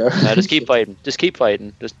 I shall go. No, just keep fighting. Just keep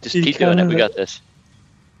fighting. Just keep doing it. We got this.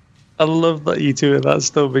 I love that you two are that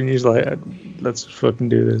stubborn. You're like, let's fucking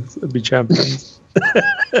do this. It'll be champions.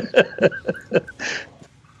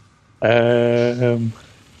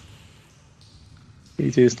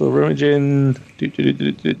 You two still rummaging.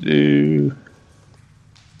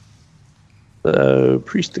 So,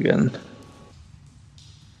 priest again.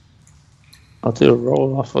 I'll do a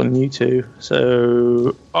roll off on you two.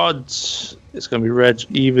 So, odds, it's going to be Reg.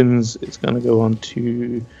 Evens, it's going to go on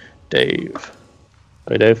to Dave.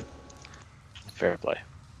 Hi, Dave. Fair play.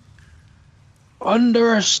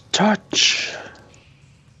 Wondrous touch.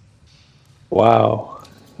 Wow.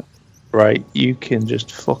 Right, you can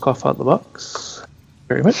just fuck off out the box.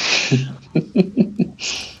 Very much.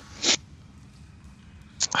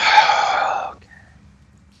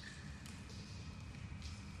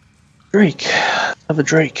 Drake. Have a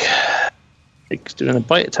Drake. Drake's doing a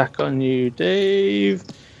bite attack on you, Dave.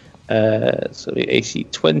 So the AC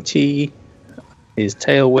 20. His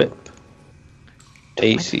tail whip.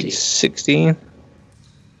 AC 16.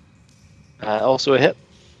 Also a hit.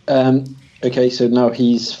 Okay, so now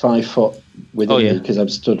he's 5 foot within me because I'm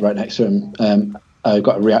stood right next to him. I've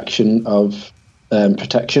got a reaction of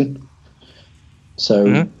protection.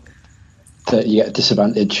 So that you get a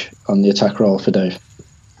disadvantage on the attack roll for Dave.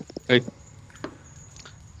 Okay.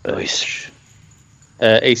 Nice.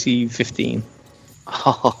 AC 15.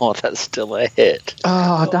 Oh, that's still a hit.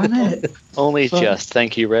 Oh, damn it. Only just.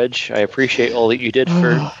 Thank you, Reg. I appreciate all that you did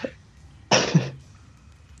for...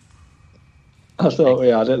 I thought we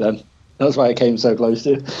had it then. That's why it came so close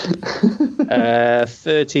to.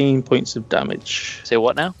 13 points of damage. Say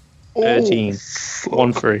what now? 13.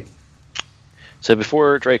 1-3. So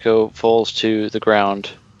before Draco falls to the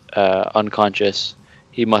ground, unconscious,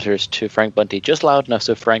 he mutters to Frank Bunty, just loud enough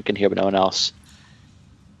so Frank can hear but no one else.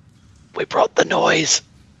 We brought the noise!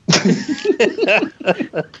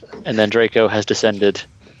 And then Draco has descended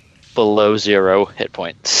below 0 hit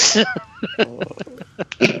points.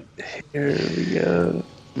 Here we go.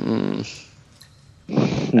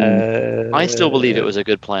 I still believe it was a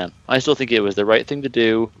good plan. I still think it was the right thing to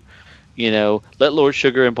do. You know, let Lord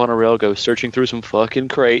Sugar and Bonorel go searching through some fucking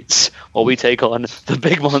crates while we take on the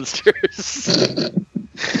big monsters.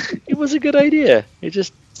 It was a good idea. It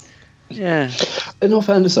just, yeah. In all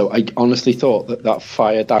fairness, though, I honestly thought that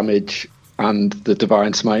fire damage and the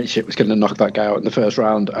Divine Smite shit was going to knock that guy out in the first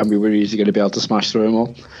round, and we were easily going to be able to smash through them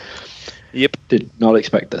all. Yep. Did not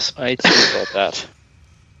expect this. I too thought that.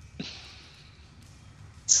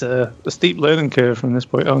 It's a steep learning curve from this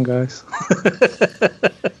point on, guys.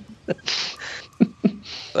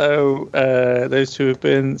 So, those two have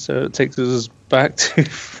been, so it takes us back to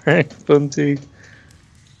Frank Bunty.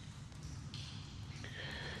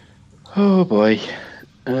 Oh boy.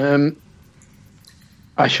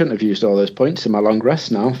 I shouldn't have used all those points in my long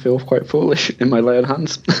rest now. I feel quite foolish in my lay on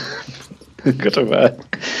hands. Could have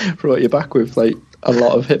brought you back with like a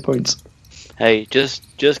lot of hit points. Hey,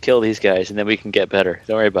 just kill these guys and then we can get better.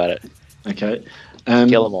 Don't worry about it. Okay.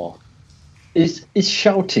 Kill them all. Is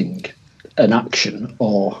shouting an action,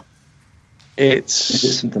 or is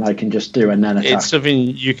it something I can just do and then attack? It's something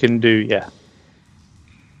you can do, yeah.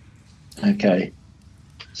 Okay.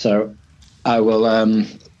 So I will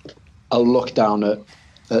I'll look down at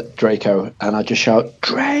Draco and I just shout,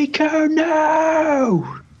 Draco,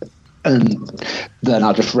 no! And then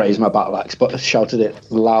I'll just raise my battle axe, but I shouted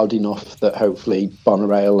it loud enough that hopefully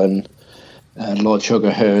Bonorail and Lord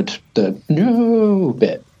Sugar heard the no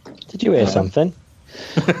bit. Did you hear something?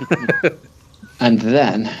 And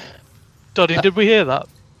then... Doddy, did we hear that?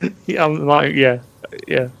 Yeah, I'm like, yeah.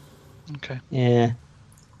 Okay. Yeah.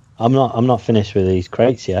 I'm not finished with these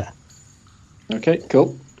crates yet. Okay,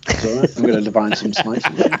 cool. It's all right. I'm going to divine some smites.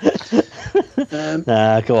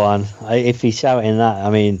 Go on. If he's shouting that, I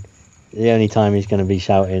mean, the only time he's going to be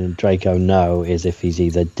shouting Draco no is if he's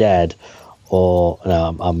either dead or...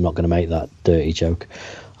 No, I'm not going to make that dirty joke.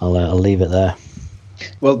 I'll leave it there.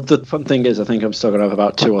 Well, the fun thing is, I think I'm still going to have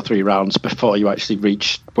about 2 or 3 rounds before you actually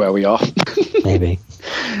reach where we are. Maybe.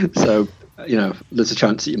 So, you know, there's a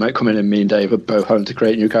chance that you might come in and me and Dave are both having to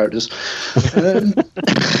create new characters.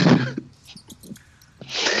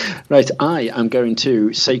 Right, I am going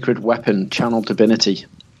to Sacred Weapon, Channel Divinity.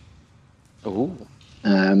 Ooh.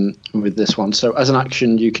 With this one. So as an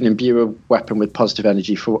action, you can imbue a weapon with positive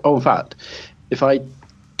energy for... Oh, in fact, if I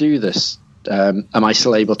do this, am I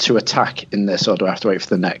still able to attack in this, or do I have to wait for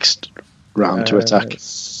the next round to attack?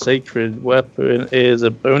 Sacred Weapon is a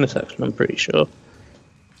bonus action, I'm pretty sure.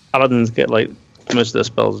 Paladins get, like, most of their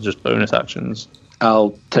spells are just bonus actions.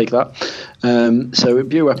 I'll take that. So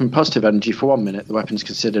imbue a weapon positive energy for 1 minute. The weapon is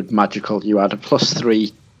considered magical. You add a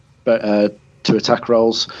 +3 to attack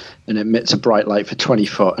rolls, and it emits a bright light for 20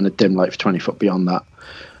 foot and a dim light for 20 foot beyond that.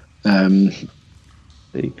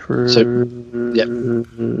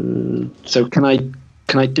 So can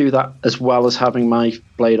I do that as well as having my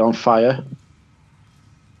blade on fire?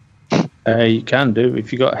 You can do.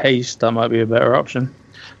 If you got haste, that might be a better option.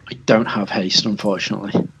 I don't have haste,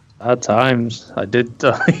 unfortunately. At times, I did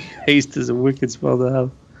die. Haste is a wicked spell to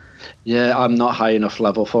have. Yeah, I'm not high enough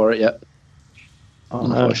level for it yet. Oh,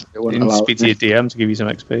 no. You didn't speak to your DM to give you some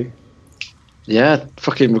XP. Yeah,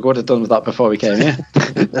 fucking we would have done with that before we came here.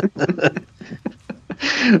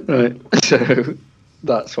 Right, so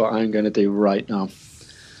that's what I'm going to do right now.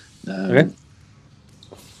 Okay.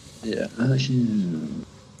 Yeah.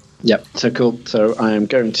 Yep, so cool. So I am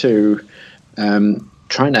going to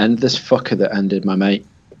try and end this fucker that ended my mate.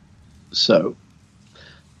 So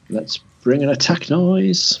let's bring an attack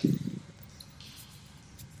noise.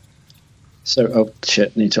 So, oh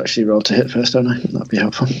shit, need to actually roll to hit first, don't I? That'd be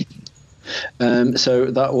helpful. So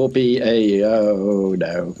that will be a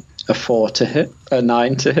 4 to hit, a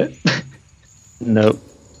 9 to hit. Nope.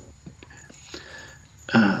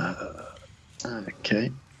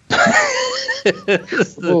 Okay.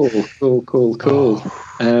 Cool.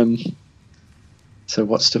 So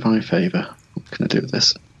what's Divine Favor? What can I do with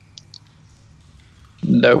this?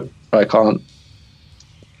 Nope, I can't.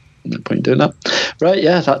 No point in doing that. Right,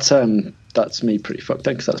 yeah, that's me pretty fucked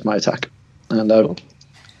then, because that's my attack. And I've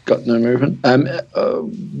got no movement. I'm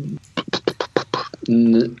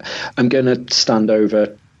going to stand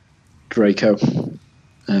over Draco,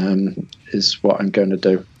 is what I'm going to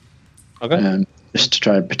do. Okay. Just to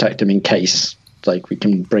try and protect him in case like we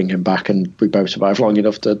can bring him back and we both survive long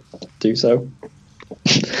enough to do so.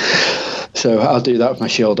 So I'll do that with my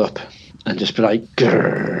shield up and just be like,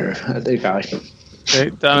 grrr, at the guy. Okay,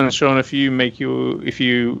 Dan and Sean, if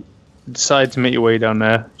you decide to make your way down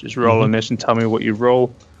there, just roll on this and tell me what you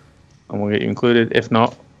roll, and we'll get you included. If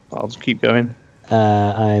not, I'll just keep going.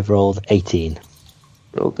 I've rolled 18.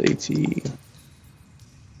 Rolled 18.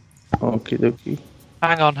 Okie dokie.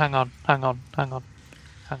 Hang on.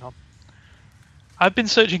 I've been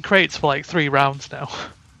searching crates for like 3 rounds now.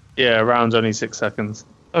 Yeah, round's only 6 seconds.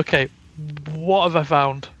 Okay, what have I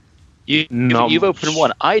found? You've opened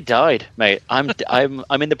one. I died, mate. I'm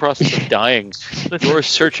in the process of dying. Your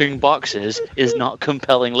searching boxes is not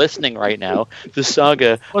compelling listening right now. The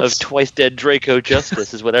saga of twice dead Draco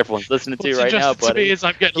Justice is what everyone's listening to right now. What's interesting to me is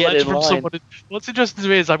I'm getting a lecture from someone. What's interesting to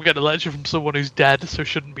me is I'm getting a lecture from someone who's dead, so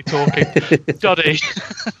shouldn't be talking. Doddy.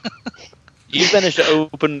 You've managed to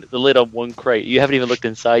open the lid on one crate. You haven't even looked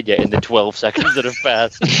inside yet in the 12 seconds that have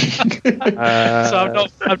passed. So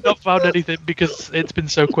I've not found anything because it's been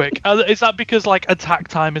so quick. Is that because like attack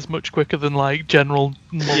time is much quicker than like general?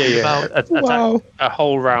 Yeah. Wow. A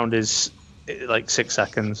whole round is like 6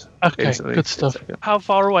 seconds. Okay, basically. good stuff. How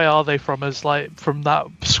far away are they from us? Like from that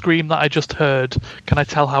scream that I just heard, can I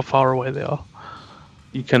tell how far away they are?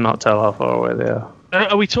 You cannot tell how far away they are.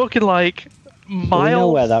 Are we talking like miles? We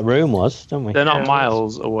know where that room was, don't we? They're not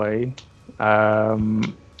miles away.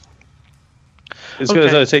 It's going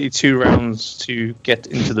to take you 2 rounds to get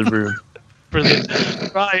into the room.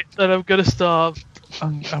 Brilliant. Right, then I'm gonna start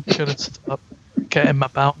getting my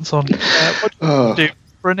bounce on. What do you do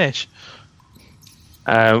for a niche?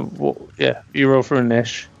 You roll for a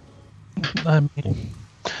niche. Not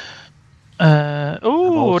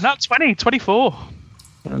 20, 24.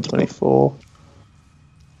 And 24.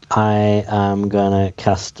 I am gonna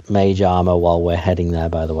cast Mage Armor while we're heading there,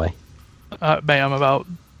 by the way. Mate, I'm about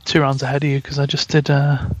 2 rounds ahead of you because I just did.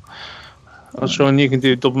 Sean, you can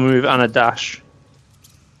do a double move and a dash.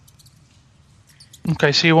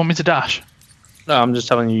 Okay, so you want me to dash? No, I'm just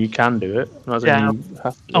telling you can do it. I'm not saying you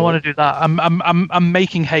have to do I want to do that. I'm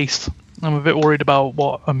making haste. I'm a bit worried about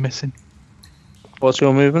what I'm missing. What's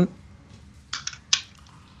your movement?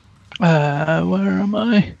 Where am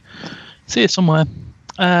I? See it somewhere.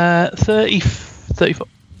 30 foot.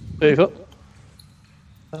 30 foot.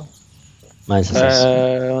 Mine's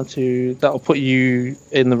that'll put you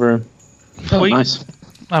in the room. Oh, nice.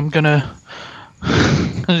 I'm gonna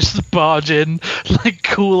just barge in like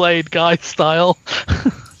Kool-Aid guy style.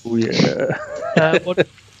 Oh yeah. What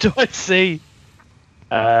do I see?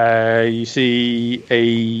 You see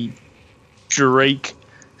a Drake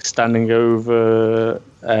standing over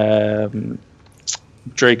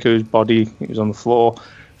Draco's body. He was on the floor.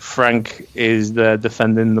 Frank is there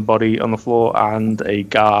defending the body on the floor, and a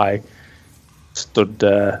guy stood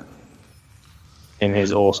there in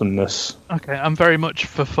his awesomeness. Okay, I'm very much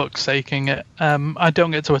for fuck's saking it. I don't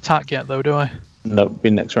get to attack yet, though, do I? No, be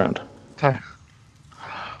next round. Okay.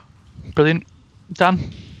 Brilliant.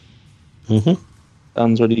 Dan? Mm-hmm.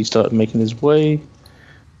 Dan's already started making his way.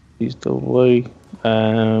 He's still away.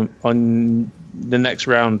 On the next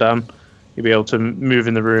round, Dan, you'll be able to move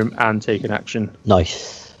in the room and take an action.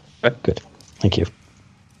 Nice. Okay. Good. Thank you.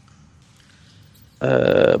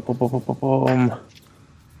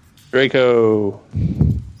 Draco.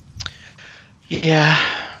 Yeah.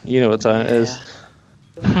 You know what time it is.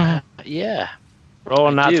 Yeah. Roll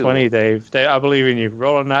on I that do. 20, Dave. I believe in you.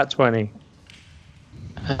 Roll on that 20.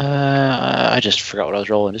 I just forgot what I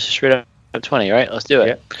was rolling. This is straight up 20, right? Let's do it.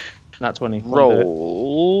 Yep. Nat 20.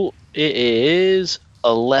 Roll. It is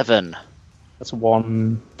 11. That's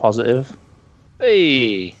one positive.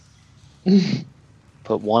 Hey.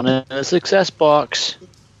 Put one in a success box.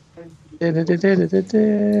 And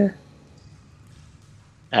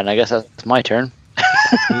I guess that's my turn.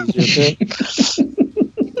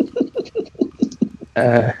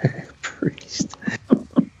 Priest.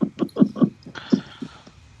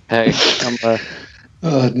 Hey,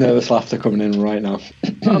 Oh, nervous laughter coming in right now.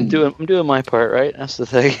 I'm doing my part, right? That's the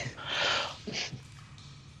thing.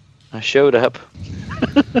 I showed up.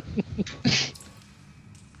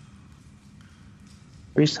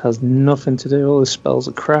 Priest has nothing to do. All his spells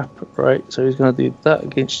are crap, right? So he's going to do that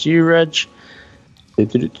against you, Reg.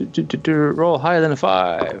 Roll higher than a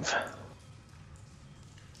 5.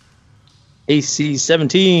 AC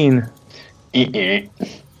 17.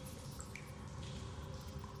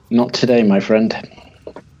 Not today, my friend.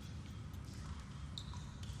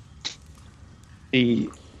 He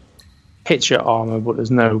hits your armor, but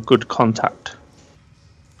there's no good contact.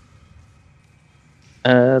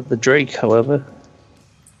 The Drake, however,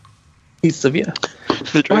 he's severe.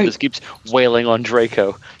 The Drake just keeps wailing on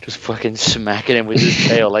Draco, just fucking smacking him with his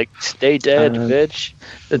tail, like, stay dead, bitch.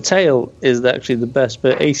 The tail is actually the best,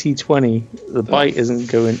 but AC 20, the bite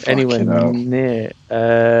isn't going anywhere hell. near.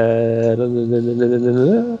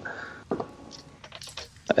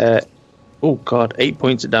 Oh god, 8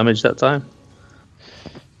 points of damage that time.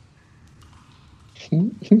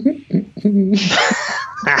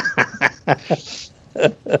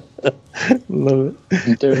 Love it.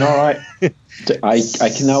 I'm doing all right. I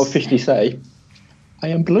can now officially say I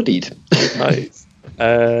am bloodied. Nice.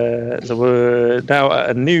 So we're now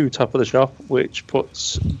at a new top of the shop, which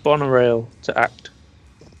puts Bonarail to act.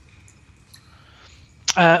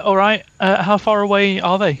 All right. How far away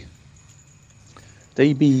are they?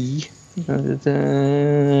 They be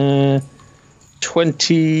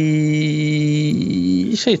 20.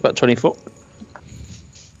 You say it's about 20 foot.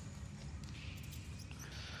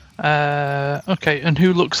 Okay. And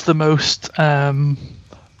who looks the most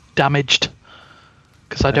damaged?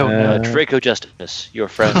 Because I don't know. Draco Justice, your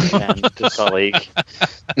friend and colleague.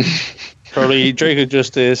 Probably Draco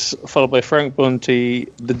Justice, followed by Frank Bunty,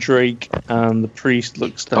 the Drake, and the Priest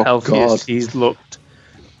looks the Oh, healthiest God. he's looked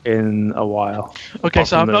in a while. Okay, Apart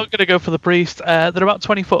so from I'm the- not going to go for the priest. They're about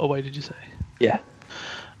 20 foot away, did you say? Yeah.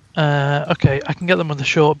 Okay, I can get them with a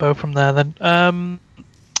short bow from there then.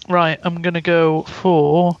 Right, I'm going to go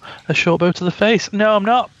for a short bow to the face. No, I'm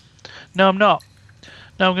not. No, I'm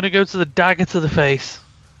going to go to the dagger to the face.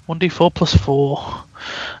 1d4 plus 4.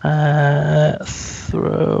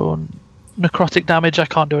 Throw necrotic damage. I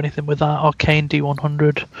can't do anything with that. Arcane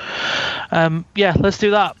D100. Yeah, let's do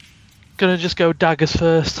that. Gonna just go daggers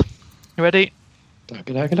first. You ready?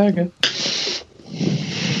 Dagger.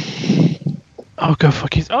 Oh, go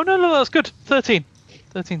fuck you. Oh, no, that's good. 13.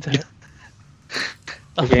 13 to hit.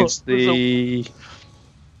 I Against thought it was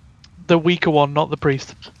the weaker one, not the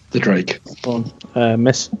priest. The Drake.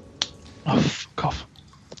 Miss. Oh, fuck off.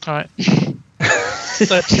 Alright.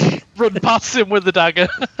 Let's run past him with the dagger.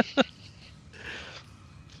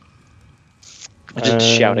 Just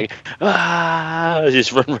shouting, ah!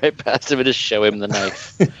 Just run right past him and just show him the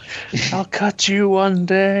knife. I'll cut you one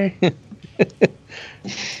day.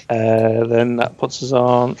 Then that puts us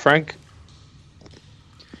on Frank.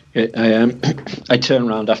 I turn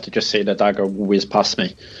around after just seeing a dagger whiz past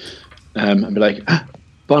me, and be like,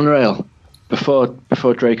 Bonrail,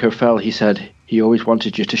 before Draco fell, he said he always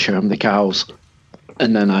wanted you to show him the cows.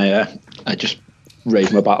 And then I just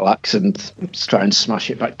raise my battle axe and try and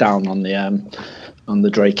smash it back down on the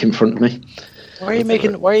Drake in front of me. Why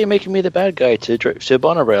are you making me the bad guy to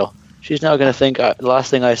Bonorail? She's now going to think the last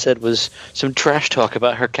thing I said was some trash talk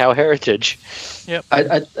about her cow heritage. Yep.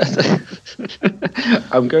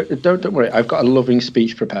 I'm don't worry. I've got a loving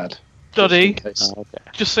speech prepared. Doddy, Oh, okay.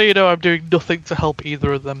 just so you know, I'm doing nothing to help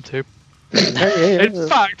either of them two. In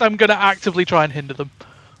fact, I'm going to actively try and hinder them.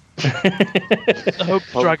 I hope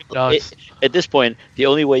the dragon dies. At this point, the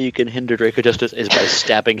only way you can hinder Draco Justice is by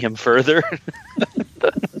stabbing him further.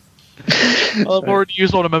 Well, I've already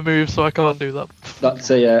used one of my moves, so I can't do that. That's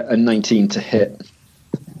a 19 to hit.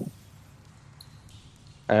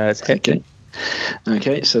 It's hit.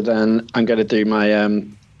 Okay, so then I'm going to do my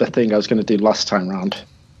the thing I was going to do last time round.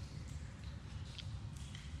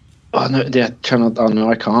 Oh no, yeah, oh no,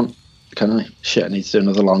 I can't. Can I? Shit, I need to do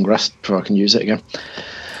another long rest before I can use it again.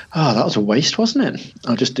 Oh, that was a waste, wasn't it?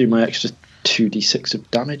 I'll just do my extra 2d6 of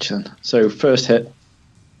damage then. So first hit.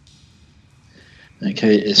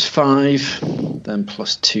 Okay, is 5, then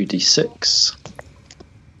plus 2d6.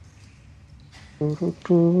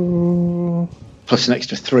 Plus an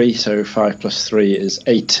extra 3, so 5 plus 3 is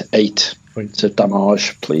 8. 8 points of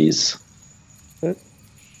damage, please.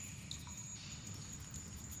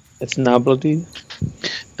 It's now bloody.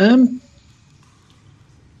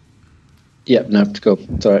 Yep, no, to go.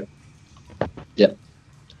 Sorry. Yep.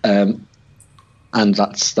 And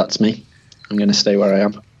that's me. I'm going to stay where I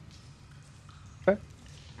am.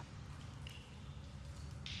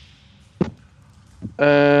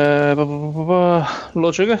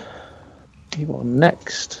 Lord Sugar, you are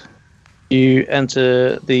next. You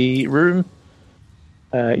enter the room.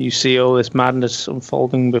 You see all this madness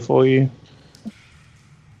unfolding before you.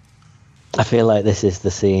 I feel like this is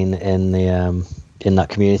the scene in the in that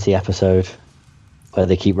Community episode where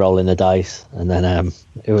they keep rolling the dice, and then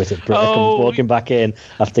who was it? Britta comes walking back in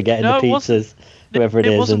after getting the pizzas. Whoever it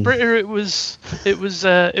is, wasn't Britta. It was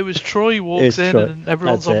Troy walks in Troy. and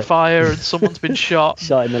everyone's That's on it. fire and someone's been shot.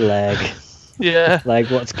 Shot in the leg. Yeah, Like,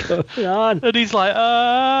 what's going on? and he's like,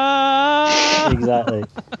 ah. Exactly.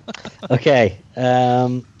 Okay.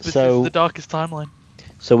 This is So the darkest timeline.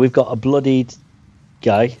 so we've got a bloodied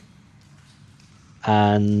guy,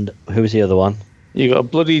 and who's the other one? You got a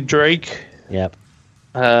bloody Drake, Yep.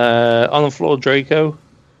 on the floor Draco,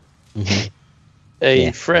 Mhm. a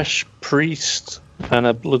Yeah. fresh priest, and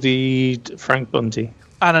a bloodied Frank Bunty.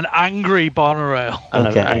 And an angry Bonorail. And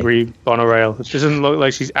Okay. an angry Bonorail. It doesn't look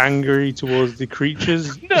like she's angry towards the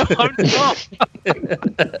creatures. No, I'm not.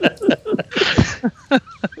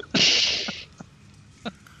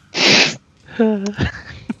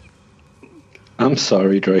 I'm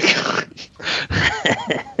sorry, Drake.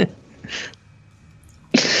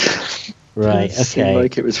 Right. It seemed Okay.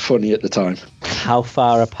 like it was funny at the time. How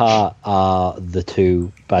far apart are the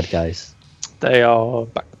two bad guys? They are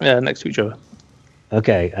back next to each other.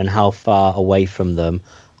 Okay. And how far away from them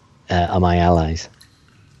are my allies?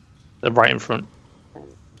 They're right in front.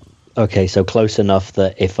 Okay, so close enough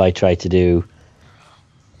that if I try to do,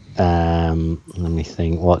 let me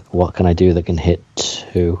think, what can I do that can hit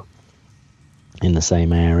two in the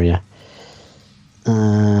same area?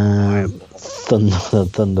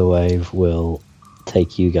 Thunderwave will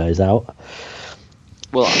take you guys out.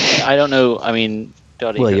 Well, I don't know. I mean,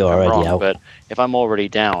 Dottie, Well, correct you're me if I'm already wrong, out. but if I'm already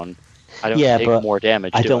down, I don't Yeah, take but more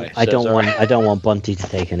damage. I do don't. I? I So don't sorry. want. I don't want Bunty to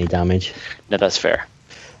take any damage. No, that's fair.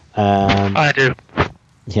 I do.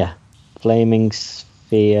 Yeah, flaming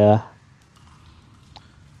sphere.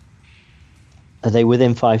 Are they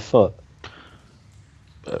within 5 foot?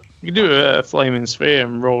 You can do a flaming sphere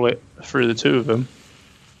and roll it through the two of them.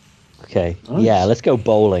 Okay. Nice. Yeah, let's go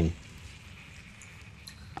bowling.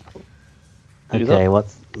 Do Okay, that.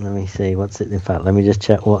 let me see, what's it, in fact, let me just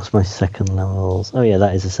check what's my second levels. Oh yeah,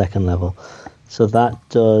 that is a second level. So that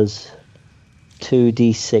does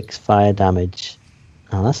 2d6 fire damage.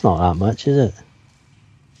 Oh, that's not that much, is it?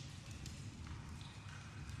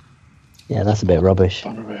 Yeah, that's a bit rubbish.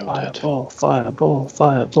 Bonorail dead. Fireball,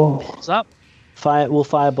 fireball. What's that? Will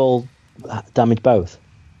fireball damage both?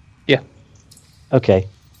 Yeah. Okay,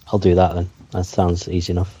 I'll do that then. That sounds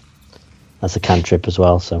easy enough. That's a cantrip as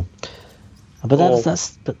well, so. But Ball.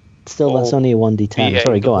 that's only a 1d10. B-A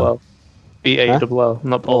Sorry, go on. double L. B-A-double-L,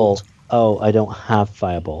 not Ball. ball. Oh, I don't have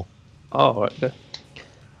fireball. Oh, right, okay.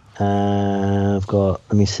 I've got.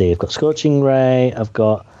 Let me see. I've got Scorching Ray. I've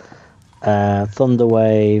got Thunder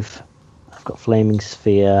Wave. I've got Flaming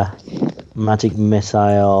Sphere, Magic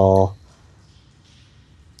Missile.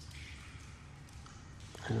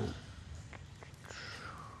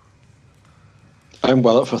 I'm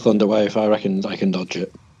well up for Thunderwave. I reckon I can dodge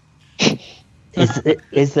it.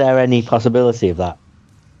 Is there any possibility of that?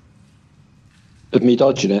 Of me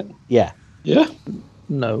dodging it? Yeah. Yeah.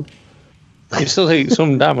 No. You still take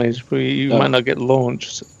some damage, but you No. might not get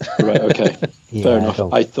launched. Right, okay. Yeah, Fair enough.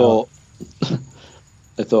 don't- I thought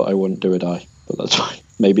I wouldn't do a die, but that's fine.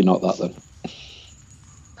 Maybe not that then.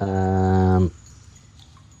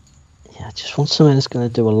 Yeah, I just want something that's going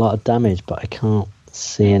to do a lot of damage, but I can't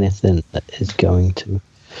see anything that is going to.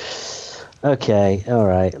 Okay, all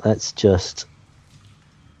right. Let's just.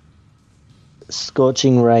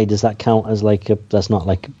 Scorching Ray. Does that count as like a? That's not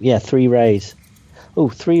like 3 rays. Oh,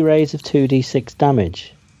 3 rays of 2d6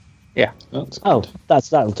 damage. Yeah. That's Oh, good.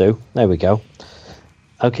 that'll do. There we go.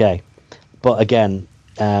 Okay, but again,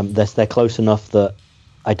 they're close enough that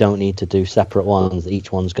I don't need to do separate ones. Each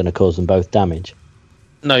one's going to cause them both damage.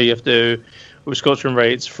 No, you have to. With Scorching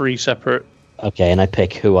Ray, it's 3 separate. Okay, and I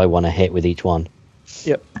pick who I want to hit with each one.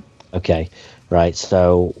 Yep. Okay, right.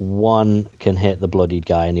 So one can hit the bloodied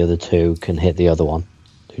guy, and the other 2 can hit the other one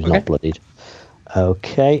who's Okay. not bloodied.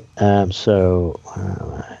 Okay.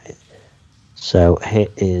 So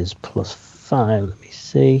hit is +5. Let me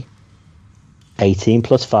see. 18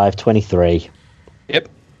 + 5, 23. Yep.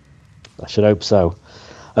 I should hope so.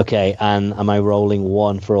 Okay, and am I rolling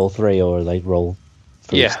 1 for all 3, or are they roll?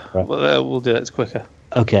 For Yeah. right. Well, we'll do that. It's quicker.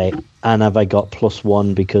 Okay, and have I got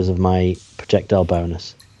 +1 because of my projectile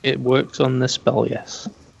bonus? It works on this spell, yes.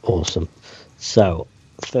 Awesome. So,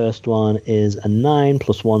 first one is a 9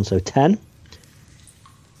 + 1, so 10.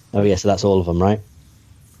 Oh, yeah, so that's all of them, right?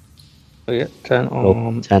 So yeah, 10 Oh,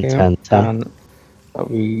 on 10, him, 10, 10. and that'll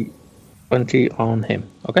be 20 on him.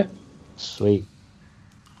 Okay. Sweet.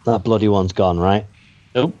 That bloody one's gone, right?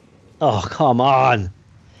 Nope. Oh, come on.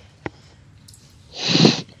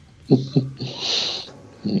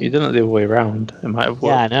 You done it the other way around. It might have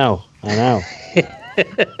Yeah, I worked. know.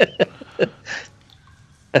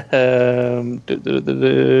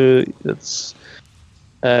 That's.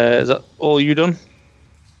 Is that all you done?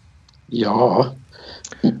 Yeah.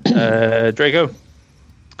 Draco,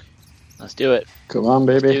 Let's do it. Come on,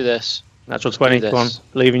 Do baby. this. natural 20. do Come on, this.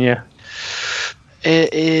 believing you.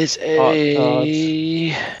 It is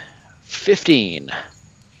a 15.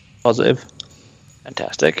 Positive.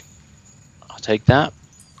 Fantastic. I'll take that.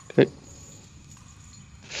 Okay.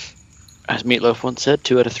 As Meatloaf once said,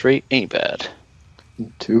 2 out of 3 ain't bad.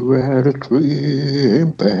 2 out of 3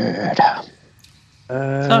 ain't bad.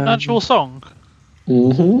 Is that an actual song?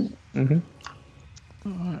 Mm-hmm.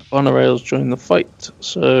 Monorails join the fight.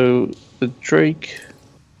 So the Drake.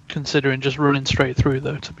 Considering just running straight through,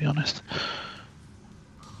 though, to be honest.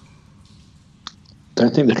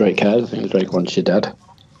 Don't think the Drake cares. I think the Drake wants you dead.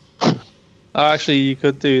 Oh, actually, you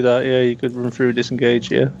could do that. Yeah, you could run through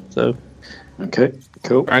disengage. Yeah. So Okay,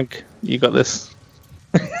 cool. Frank, you got this.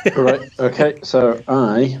 Right, okay, so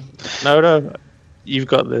I... No, you've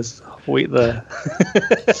got this. Wait there.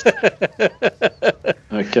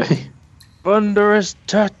 Okay. Thunderous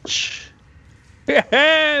touch.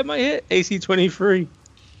 Yeah, my hit. AC 23.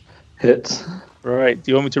 Hits. Right.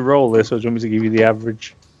 Do you want me to roll this, or do you want me to give you the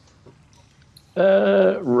average?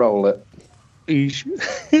 Roll it. Eesh.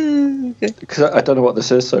 Okay. Because I don't know what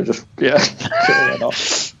this is, so just, yeah. Why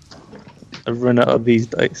not? I've run out of these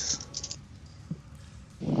dice.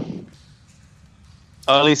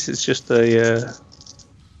 Oh, at least it's just a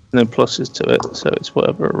no pluses to it, so it's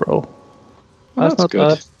whatever I roll. That's not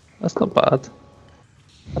good. bad. That's not bad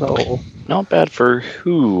at all. Not bad for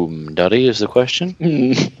whom, Duddy, is the question.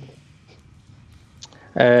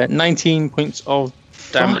 19 points of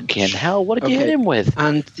damage. Fucking hell, what did you Okay. hit him with?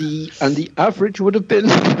 And the average would have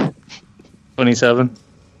been... 27.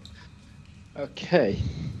 Okay.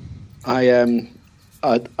 I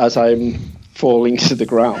as I'm falling to the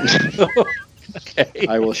ground, Okay.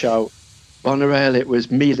 I will shout, Monorail, it was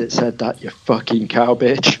me that said that, you fucking cow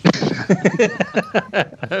bitch.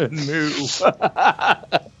 Move.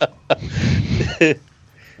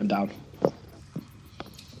 And down.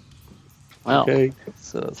 Well, Okay.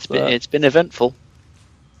 So that's it's that. been eventful.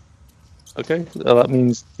 Okay, so that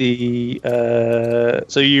means the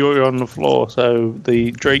so you're on the floor. So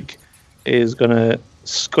the Drake is gonna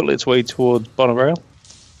scuttle its way towards Monorail.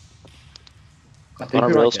 I think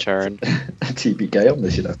Monorail's turn. TBK on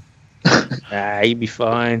this, you know. You'd be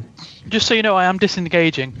fine. Just so you know, I am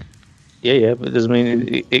disengaging. Yeah, but it doesn't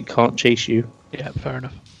mean it can't chase you. Yeah, fair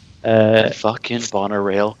enough. Fucking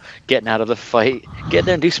Monorail. Getting out of the fight. Get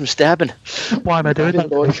there and do some stabbing. Why am I doing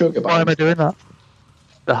that? Lord Sugar Why am I doing that?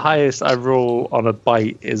 The highest I roll on a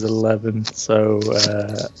bite is 11, so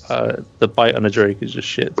the bite on a Drake is just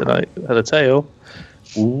shit tonight. Had a tail.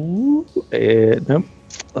 Ooh, nope,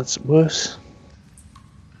 that's worse.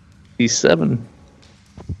 He's 7.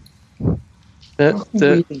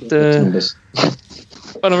 Numbers.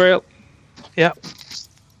 Monorail. Yeah.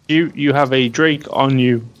 You have a Drake on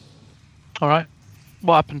you. All right.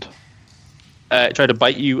 What happened? It tried to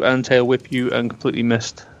bite you and tail whip you and completely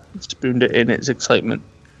missed. It spooned it in its excitement.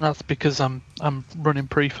 That's because I'm running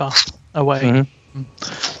pretty fast away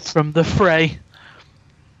from the fray.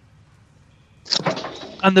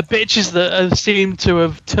 And the bitches that seem to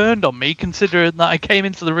have turned on me, considering that I came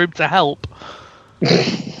into the room to help.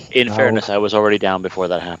 In fairness, I was already down before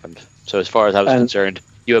that happened. So as far as I was concerned,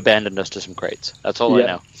 you abandoned us to some crates. That's all I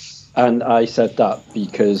know. And I said that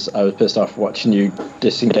because I was pissed off watching you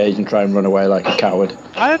disengage and try and run away like a coward.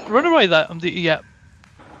 I hadn't run away yet.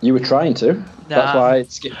 You were trying to. That's why I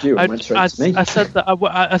skipped you and went straight to me. I said that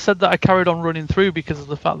I said that I carried on running through because of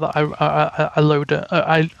the fact that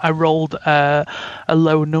I rolled a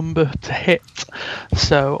low number to hit.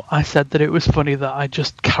 So I said that it was funny that I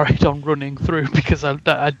just carried on running through because I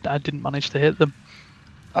didn't manage to hit them.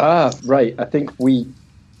 Ah, right. I think we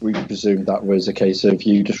presumed that was a case of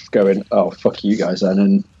you just going, oh, fuck you guys then,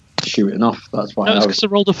 and shooting off. That's why. No, it's because I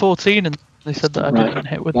rolled a 14 and they said that I didn't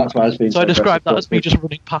hit with That's why I was being so I described that as me just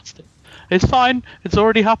running past it. It's fine. It's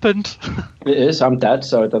already happened. It is. I'm dead,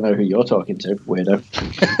 so I don't know who you're talking to, weirdo.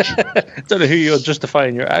 Don't know who you're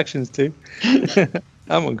justifying your actions to.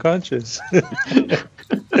 I'm unconscious. Your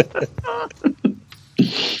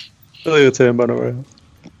turn, Bonorail.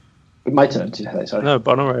 My turn, did you say? Sorry. No,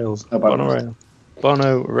 Bonorail's. Oh, Bonorail.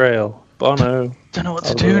 Bonorail. Bono. Don't know what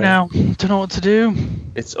to do now. Don't know what to do.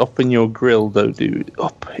 It's up in your grill, though, dude.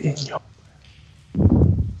 Up in your...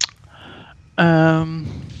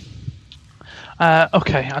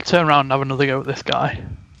 Okay, I turn around and have another go at this guy.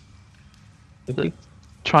 Okay.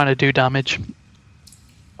 Trying to do damage.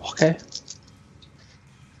 Okay.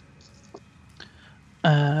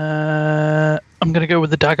 I'm going to go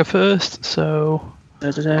with the dagger first, so...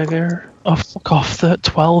 The dagger. Oh, fuck off.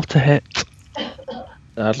 12 to hit.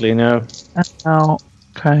 Sadly, no. Oh,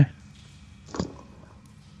 okay.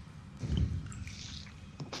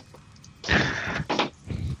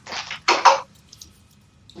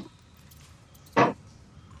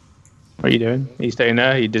 What are you doing? Are you staying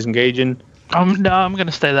there? Are you disengaging? No, I'm going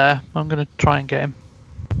to stay there. I'm going to try and get him.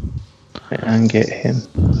 And get him.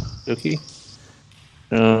 Okay.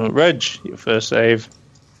 Reg, your first save.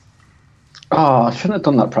 Oh, I shouldn't have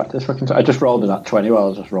done that practice. I just rolled in that 20 while I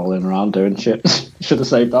was just rolling around doing shit. Should have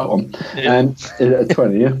saved that one. Yeah. A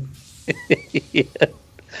 20, yeah? Yeah.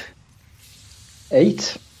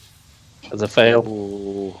 8. As a fail.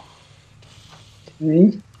 Ooh.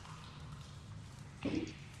 Me.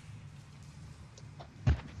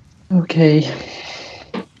 Okay.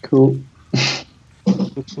 Cool.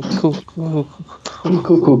 Cool.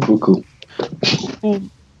 Cool.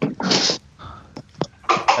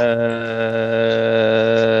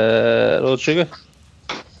 Lord Sugar.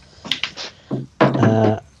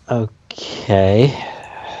 Okay.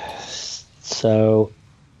 So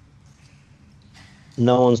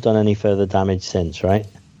no one's done any further damage since, right?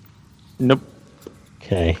 Nope.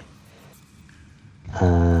 Okay.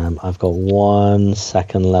 I've got 1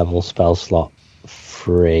 second level spell slot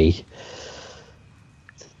free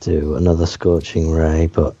to do another Scorching Ray,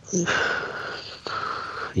 but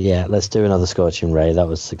yeah, let's do another Scorching Ray. That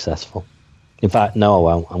was successful. In fact, no,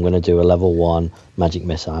 I won't. I'm going to do a level 1 Magic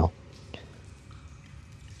Missile.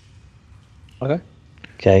 Okay.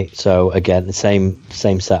 Okay, so again, the same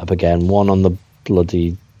setup again. 1 on the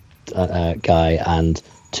bloody guy and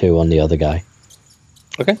 2 on the other guy.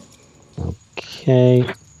 Okay. Okay.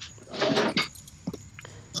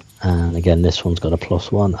 And again, this one's got a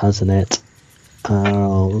 +1, hasn't it?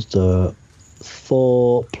 Let's do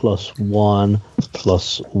 4 + 1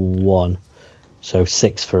 + 1. So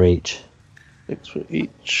 6 for each. 6 for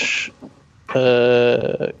each.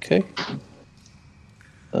 Okay.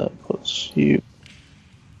 That puts you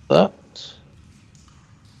that.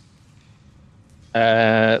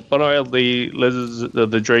 Bonorail, the lizard,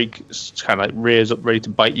 the drake, kind of like rears up, ready to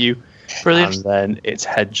bite you. Brilliant. And then its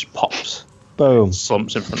head just pops. Boom.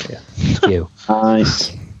 Slumps in front of you. Thank you.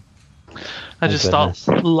 Nice. I just start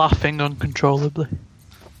laughing uncontrollably.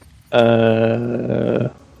 Who's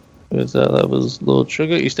that? That was Lord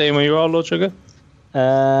Sugar. You staying where you are, Lord Sugar?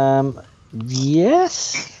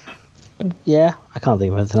 Yes. Yeah, I can't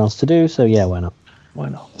think of anything else to do, so yeah, why not? Why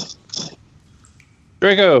not?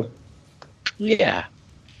 Draco. Yeah.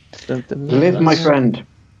 Live, my friend.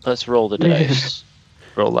 Let's roll the dice.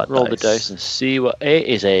 Roll that Roll the dice and see what. It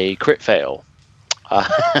is a crit fail.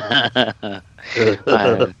 I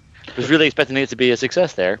was really expecting it to be a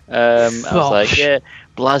success there. I was like, yeah,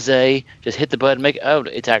 blasé, just hit the button, make it out.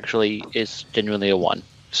 It actually is genuinely a 1.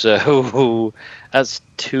 So that's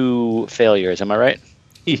 2 failures, am I right?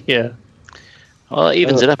 Yeah. Well, it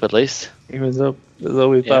evens it up at least. Evens up. There's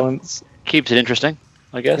always balance. Keeps it interesting,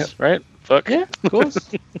 I guess, right? fuck? Yeah, of course.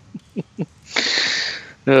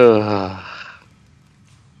 Ugh.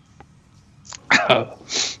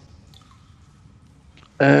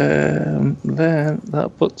 Then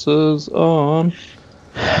that puts us on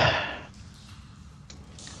the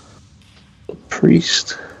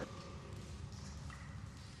priest.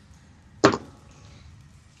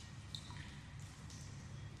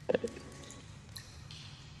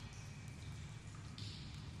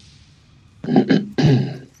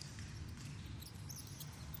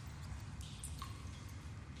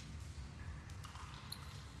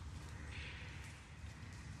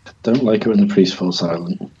 Don't like it when the priest falls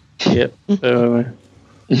silent. Yep.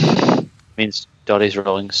 Means Dottie's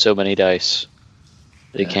rolling so many dice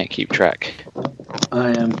that he can't keep track.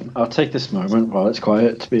 I'll take this moment while it's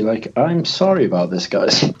quiet to be like, I'm sorry about this,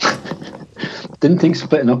 guys. Didn't think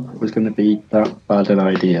splitting up was going to be that bad an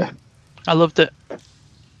idea. I loved it.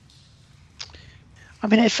 I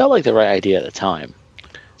mean, it felt like the right idea at the time.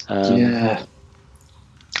 Yeah.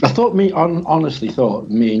 I thought honestly thought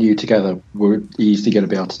me and you together were easily going to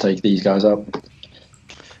be able to take these guys out.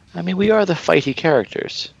 I mean, we are the fighty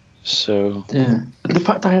characters, so... Yeah. The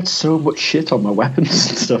fact I had so much shit on my weapons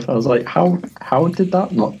and stuff, I was like, how did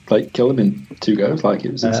that not kill him in 2 goes? Like,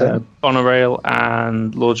 it was insane. Bonorail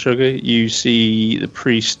and Lord Sugar, you see the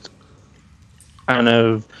priest kind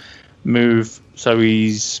of move so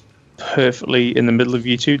he's perfectly in the middle of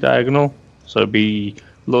you two, diagonal. So it'd be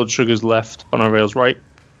Lord Sugar's left, Bonorail's right.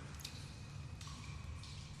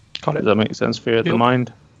 Does that make sense for you at the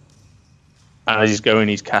mind? And as he's going,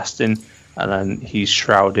 he's casting, and then he's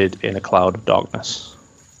shrouded in a cloud of darkness.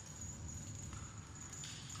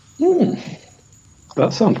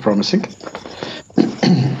 That sounds promising.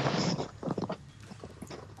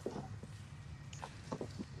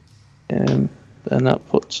 Then that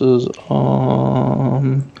puts us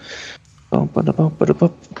on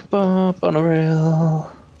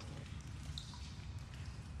Bonorail.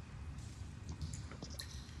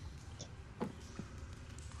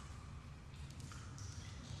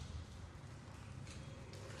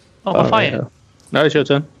 Oh, we're fighting. No, it's your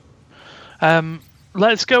turn.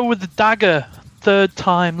 Let's go with the dagger. 3rd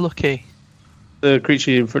time lucky. The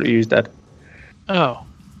creature in front of you is dead. Oh.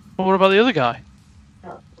 Well, what about the other guy?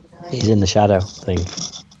 He's in the shadow thing.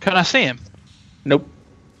 Can I see him? Nope.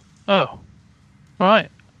 Oh. Right.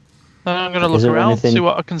 Then I'm going to Is look there around, anything- see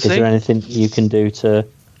what I can Is see. there anything you can do to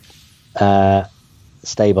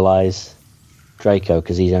stabilize Draco?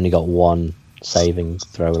 Because he's only got 1 saving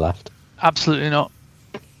throw left. Absolutely not.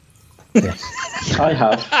 Yes. I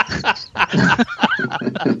have.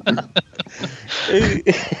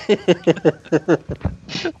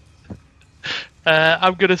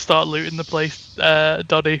 I'm going to start looting the place,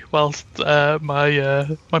 Doddy, whilst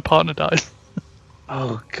my partner dies.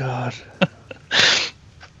 Oh, God.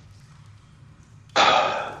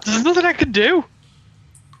 There's nothing I can do.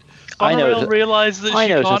 I know Bonorail realizes that I she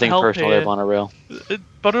know can't something help personal here. with Monorail.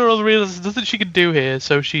 Bonorail realizes there's nothing she can do here,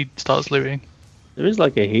 so she starts looting. There is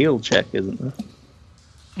like a heal check, isn't there?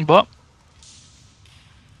 What?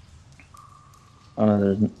 Oh, no,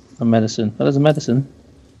 there isn't. A medicine. Oh, there's a medicine.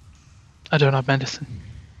 I don't have medicine.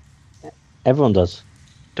 Everyone does.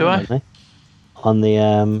 Do I? don't they? On the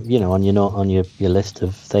on your list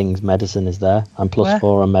of things, medicine is there. I'm plus Where?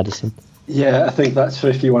 4 on medicine. Yeah, I think that's for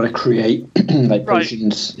if you want to create like Right.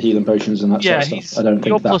 potions, healing potions, and that Yeah, sort of he's- stuff. I don't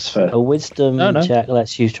you're think that's plus- for. A wisdom No. check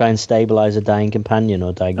lets you try and stabilize a dying companion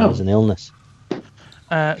or diagnose an illness.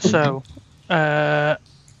 I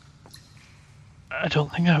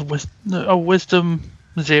don't think I have wisdom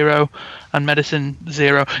 0 and medicine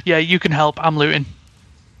 0. Yeah, you can help. I'm looting.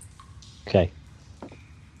 Okay.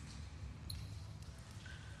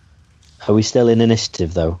 Are we still in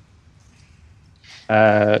initiative though?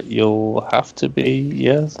 You'll have to be,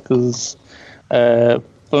 yes, because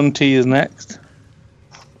Bunty is next.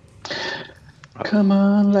 Come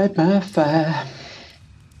on, light my fire.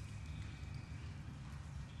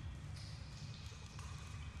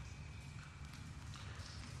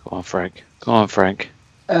 Go on, Frank. Go on, Frank.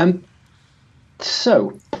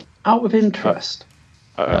 So, out of interest,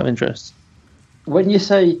 Out of interest. when you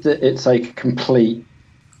say that it's like complete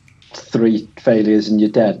 3 failures and you're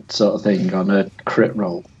dead sort of thing on a crit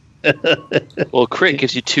roll, Well, crit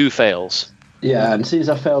gives you 2 fails. yeah, and since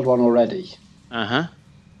I failed one already, Uh-huh.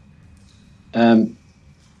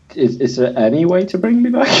 is there any way to bring me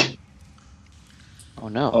back, Oh,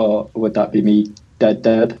 no. or would that be me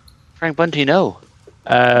dead? Frank Bunty, no.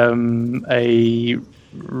 A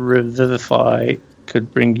Revivify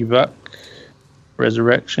could bring you back.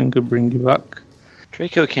 Resurrection could bring you back.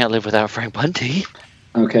 Draco can't live without Frank Bunty.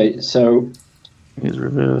 Okay, so He's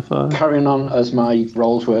Revivify. Carrying on as my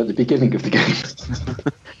roles were at the beginning of the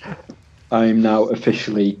game, I am now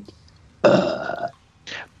officially.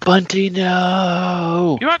 Bunty,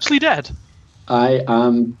 no! You're actually dead. I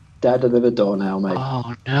am dead under the door now, mate.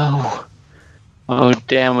 Oh, no. Oh,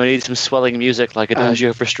 damn, we need some swelling music like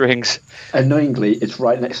Adagio for strings. Annoyingly, it's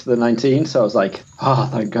right next to the 19, so I was like, oh,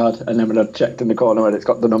 thank God. And then when I checked in the corner and it's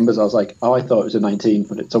got the numbers, I was like, oh, I thought it was a 19,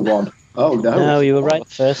 but it's a 1. Oh, no. No, you were right the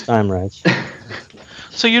first time, Reg.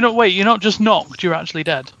 So you're not just knocked, you're actually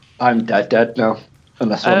dead. I'm dead now.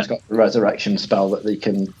 Unless someone's got the resurrection spell that they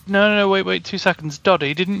can... No, wait 2 seconds.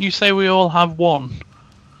 Doddy, didn't you say we all have one?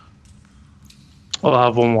 I'll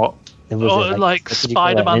have one what? It was Like what did you call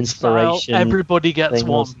it, an Spider-Man style, inspiration everybody gets thing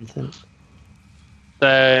or one. something?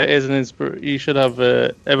 There is an you should have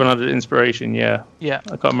everyone had an inspiration, yeah. Yeah.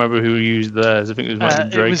 I can't remember who used theirs. I think it was maybe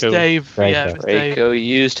Draco. It was Dave. Draco. Yeah, it was Dave. Draco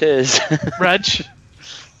used his. Reg,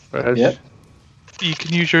 Yep. you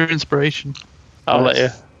can use your inspiration. I'll let you.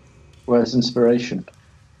 Where's inspiration?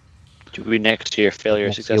 To be next to your failure,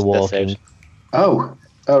 Next to success, your death walking. saves.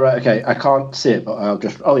 Oh, right, okay. I can't see it, but I'll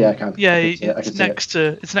just... Oh, yeah, I can. Yeah, I can see it, I it's can see it.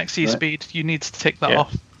 next to your Right. speed. You need to tick that Yeah.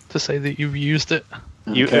 off to say that you've used it.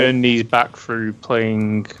 You Okay. earn these back through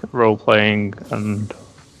playing, role playing, and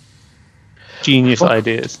genius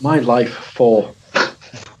ideas. My life 4.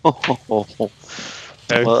 Well,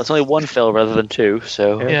 it's only one fail rather than 2,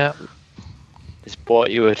 so Yeah. it's bought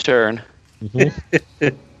you a turn.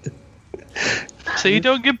 So you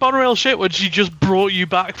don't give Bonrail shit when she just brought you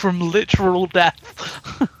back from literal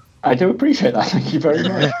death. I do appreciate that. Thank you very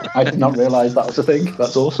much. I did not realise that was a thing.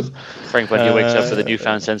 That's awesome. Frank Bunty wakes up with a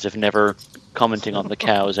newfound sense of never commenting on the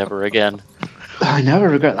cows ever again. I never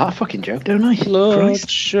regret that fucking joke, don't I? Blood Christ.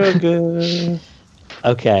 sugar.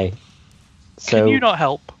 Okay. So Can you not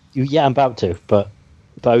help? yeah, I'm about to, but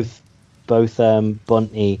both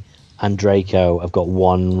Bunty and Draco have got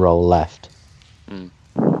one roll left.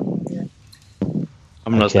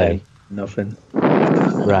 I'm not Okay. saying nothing.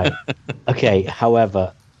 Right. Okay.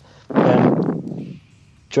 However,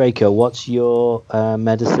 Draco, what's your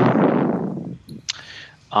medicine?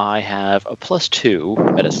 I have a +2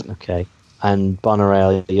 medicine. Okay. And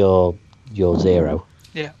Bonarail, you're 0.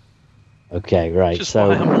 Yeah. Okay. Right. Just So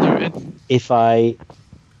why I'm looting. if I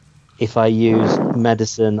use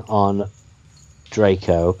medicine on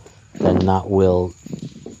Draco, then that will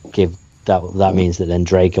give that means that then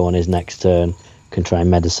Draco on his next turn can try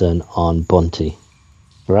medicine on Bunty,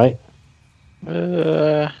 right?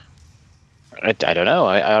 I don't know.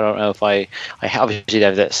 I don't know if I obviously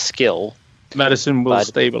have that skill. Medicine will Bad.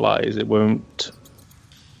 stabilize. It won't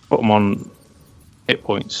put them on hit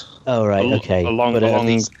points. Oh right, A- okay. a long- but, a at long-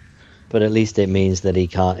 least, but at least it means that he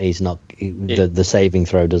can't. He's not. The saving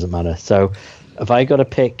throw doesn't matter. So, have I got to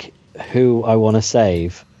pick who I want to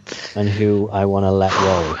save and who I want to let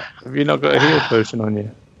roll? Have you not got a heal potion on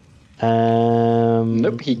you?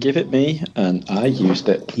 Nope, he gave it me, and I used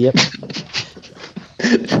it. Yep.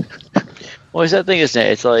 Well, it's that thing, isn't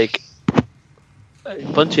it? It's like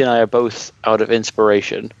Bunty and I are both out of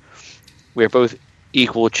inspiration. We're both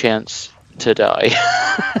equal chance to die.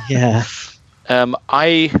 Yeah.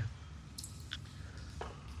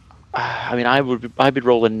 I mean, I'd be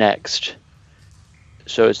rolling next.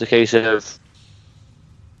 So it's the case of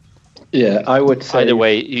Yeah, I would say... either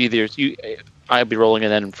way, I'd be rolling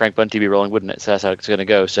and then Frank Bunty be rolling, wouldn't it? So that's how it's going to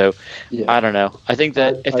go. So Yeah. I don't know. I think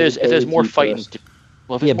that if there's more fighting, first. if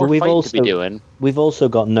Yeah, there's but more we've fighting also- to be doing. We've also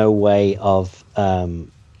got no way of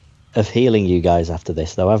healing you guys after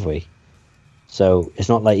this, though, have we? So it's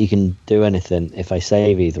not like you can do anything if I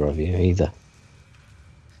save either of you either.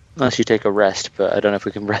 Unless you take a rest, but I don't know if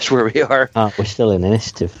we can rest where we are. We're still in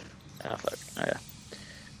initiative. Oh, fuck. Oh, yeah.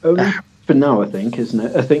 Only for now, I think, isn't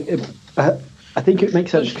it? I think it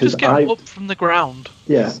makes sense because Just get up from the ground.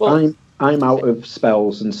 Well- I'm out of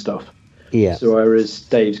spells and stuff. Yeah. So whereas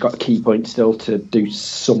Dave's got a key point still to do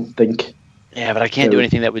something. Yeah, but I can't do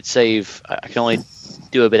anything that would save. I can only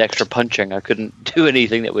do a bit extra punching. I couldn't do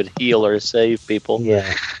anything that would heal or save people.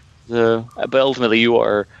 Yeah. So, but ultimately,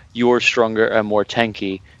 you're stronger and more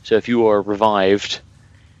tanky. So if you are revived,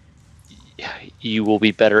 you will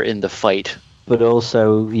be better in the fight. But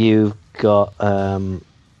also, you've got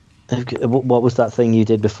what was that thing you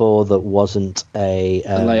did before that wasn't a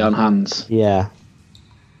Lay on hands. Yeah.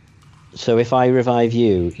 So if I revive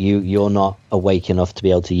you're not awake enough to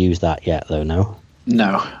be able to use that yet, though. No.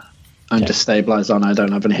 No. I'm Okay. just stabilised on. I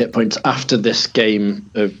don't have any hit points after this game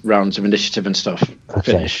of rounds of initiative and stuff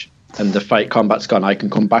Okay. finish. And the fight combat's gone. I can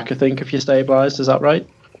come back, I think, if you're stabilised. Is that right?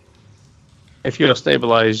 If you're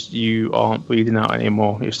stabilized, you aren't bleeding out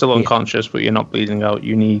anymore. You're still unconscious, but you're not bleeding out.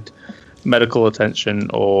 You need medical attention,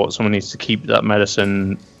 or someone needs to keep that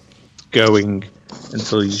medicine going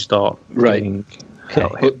until you start getting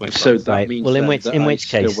hit with So that. that means in then which that in I which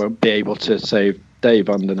case still won't be able to save Dave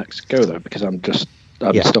on the next go though, because I'm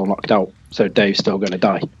still knocked out. So Dave's still going to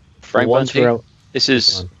die. Frank once Bunty. we're out- This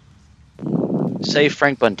is save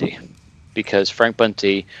Frank Bunty, because Frank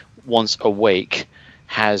Bunty, once awake,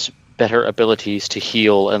 has better abilities to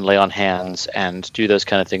heal and lay on hands and do those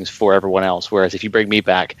kind of things for everyone else. Whereas if you bring me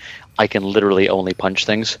back, I can literally only punch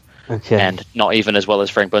things, and not even as well as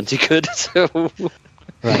Frank Bunty could. So.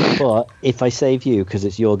 Right, but if I save you because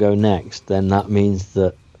it's your go next, then that means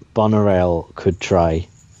that Bonarail could try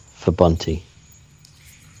for Bunty.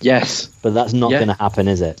 Yes. But that's not going to happen,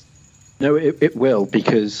 is it? No, it will,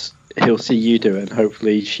 because he'll see you do it, and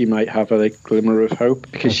hopefully she might have a glimmer of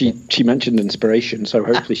hope, because she mentioned inspiration, so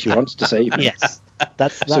hopefully she wants to save me. Yes.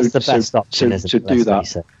 That's the best option, isn't it?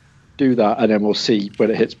 So do that, and then we'll see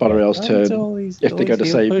when it hits Bonarail's turn if they're going to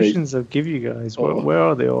save me. Potions I'll give you guys. Where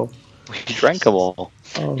are they all? We drank them all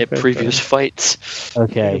at previous fights.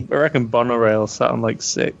 Okay. I reckon Bonarail sat on like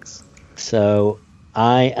 6. So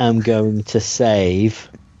I am going to save.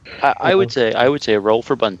 I would say a roll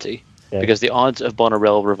for Bunty, because the odds of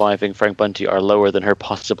Bonarail reviving Frank Bunty are lower than her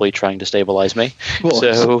possibly trying to stabilize me.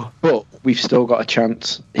 But we've still got a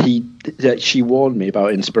chance. She warned me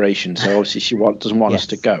about inspiration, so obviously she doesn't want us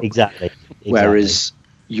to go. Exactly. Whereas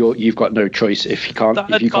you've got no choice if you can't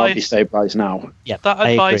be stabilized now. Yeah, that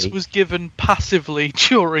advice was given passively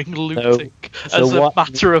during looting, so as a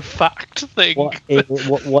matter of fact thing.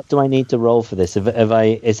 What do I need to roll for this?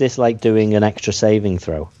 Is this like doing an extra saving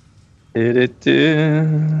throw? Don't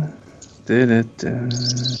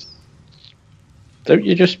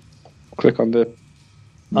you just click on the?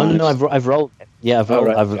 Oh no, I've rolled it. Yeah, I've rolled.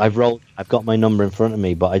 Right. I've rolled. I've got my number in front of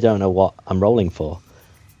me, but I don't know what I'm rolling for.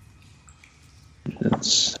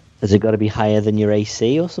 Has it got to be higher than your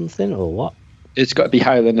AC or something, or what? It's got to be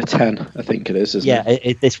higher than a 10, I think it is, isn't it?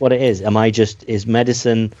 Yeah, it's what it is. Is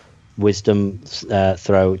medicine wisdom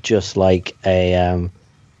throw just like an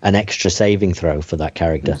extra saving throw for that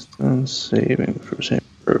character? Saving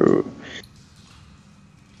throw.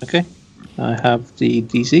 Okay, I have the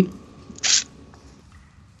DC.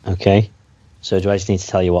 Okay, so do I just need to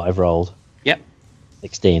tell you what I've rolled? Yep.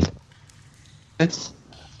 16. Yes.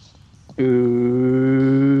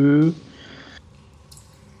 You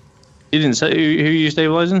didn't say who you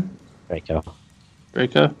stabilizing? Draco.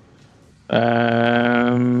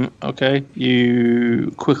 Okay.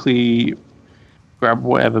 You quickly grab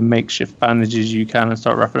whatever makeshift bandages you can and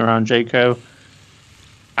start wrapping around Draco,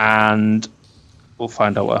 and we'll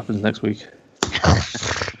find out what happens next week.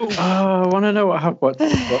 I want to know what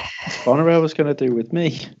Bonarail was going to do with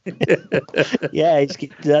me. Yeah,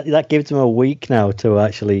 that gives him a week now to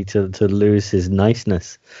actually to lose his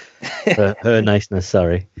niceness. Her niceness,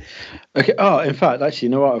 sorry. Okay. Oh, in fact, actually,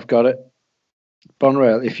 you know what? I've got it.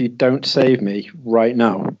 Bonarail, if you don't save me right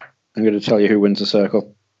now, I'm going to tell you who wins the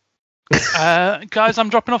circle. Guys, I'm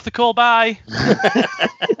dropping off the call. Bye.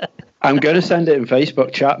 I'm going to send it in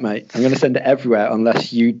Facebook chat, mate. I'm going to send it everywhere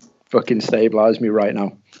unless you fucking stabilize me right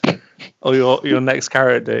now. Oh, your next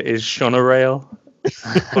character is Shonarail.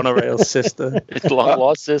 Shonarail's sister. It's long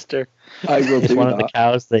lost sister. I will It's do one that. of the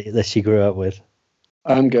cows that she grew up with.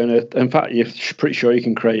 I'm going to... In fact, you're pretty sure you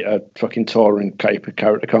can create a fucking Tauren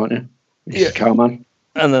character, can't you? Yeah. Cowman.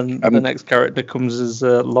 And then the next character comes as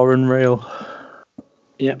Lauren Rail.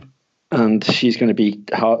 Yeah. And she's going to be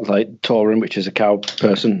like Tauren, which is a cow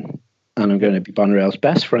person. And I'm going to be Bonarail's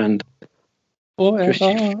best friend.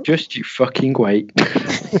 Just you fucking wait.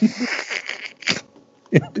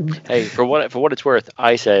 Hey, for what it's worth,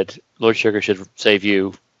 I said Lord Sugar should save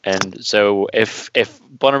you, and so if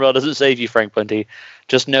Bonarail doesn't save you, Frank Bunty,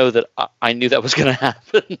 just know that I knew that was going to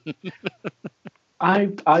happen.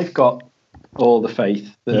 I've got all the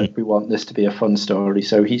faith that we want this to be a fun story,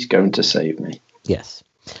 so he's going to save me. Yes,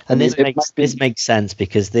 and this makes sense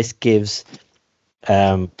because this gives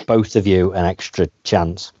both of you an extra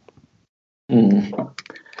chance.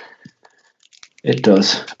 It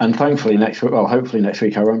does, and thankfully hopefully next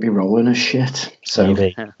week I won't be rolling as shit. So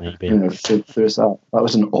maybe. You know, there's that. That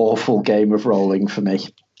was an awful game of rolling for me.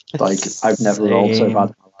 Like I've never rolled so bad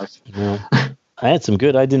in my life. No. I had some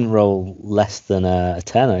good. I didn't roll less than a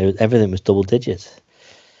 10. Everything was double digits.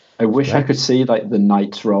 I wish I could see like the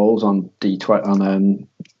Knights rolls on D20 on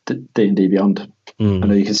D&D Beyond. I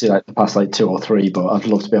know you can see like the past like 2 or 3, but I'd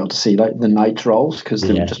love to be able to see like the Knights rolls because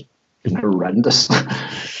they were just horrendous.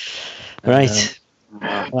 Right.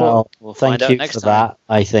 Well, we'll thank find out you next for time. that,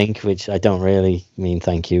 I think, which I don't really mean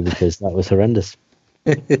thank you because that was horrendous.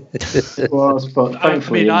 It was, but I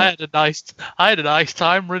thankfully, mean, I had a nice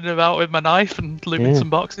time running about with my knife and looting Yeah. some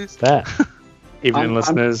boxes. Bet. Evening I'm-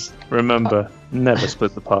 listeners, remember, never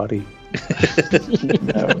split the party.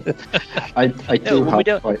 no. I No, do when we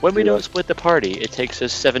have don't when we don't split the party, it takes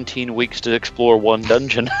us 17 weeks to explore one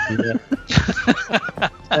dungeon.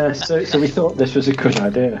 so we thought this was a good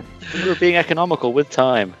idea. We were being economical with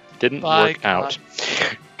time. Didn't Bye, work out.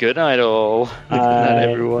 Good night, all. Good night,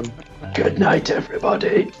 everyone. Good night,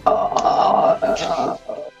 everybody. The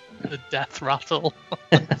death rattle.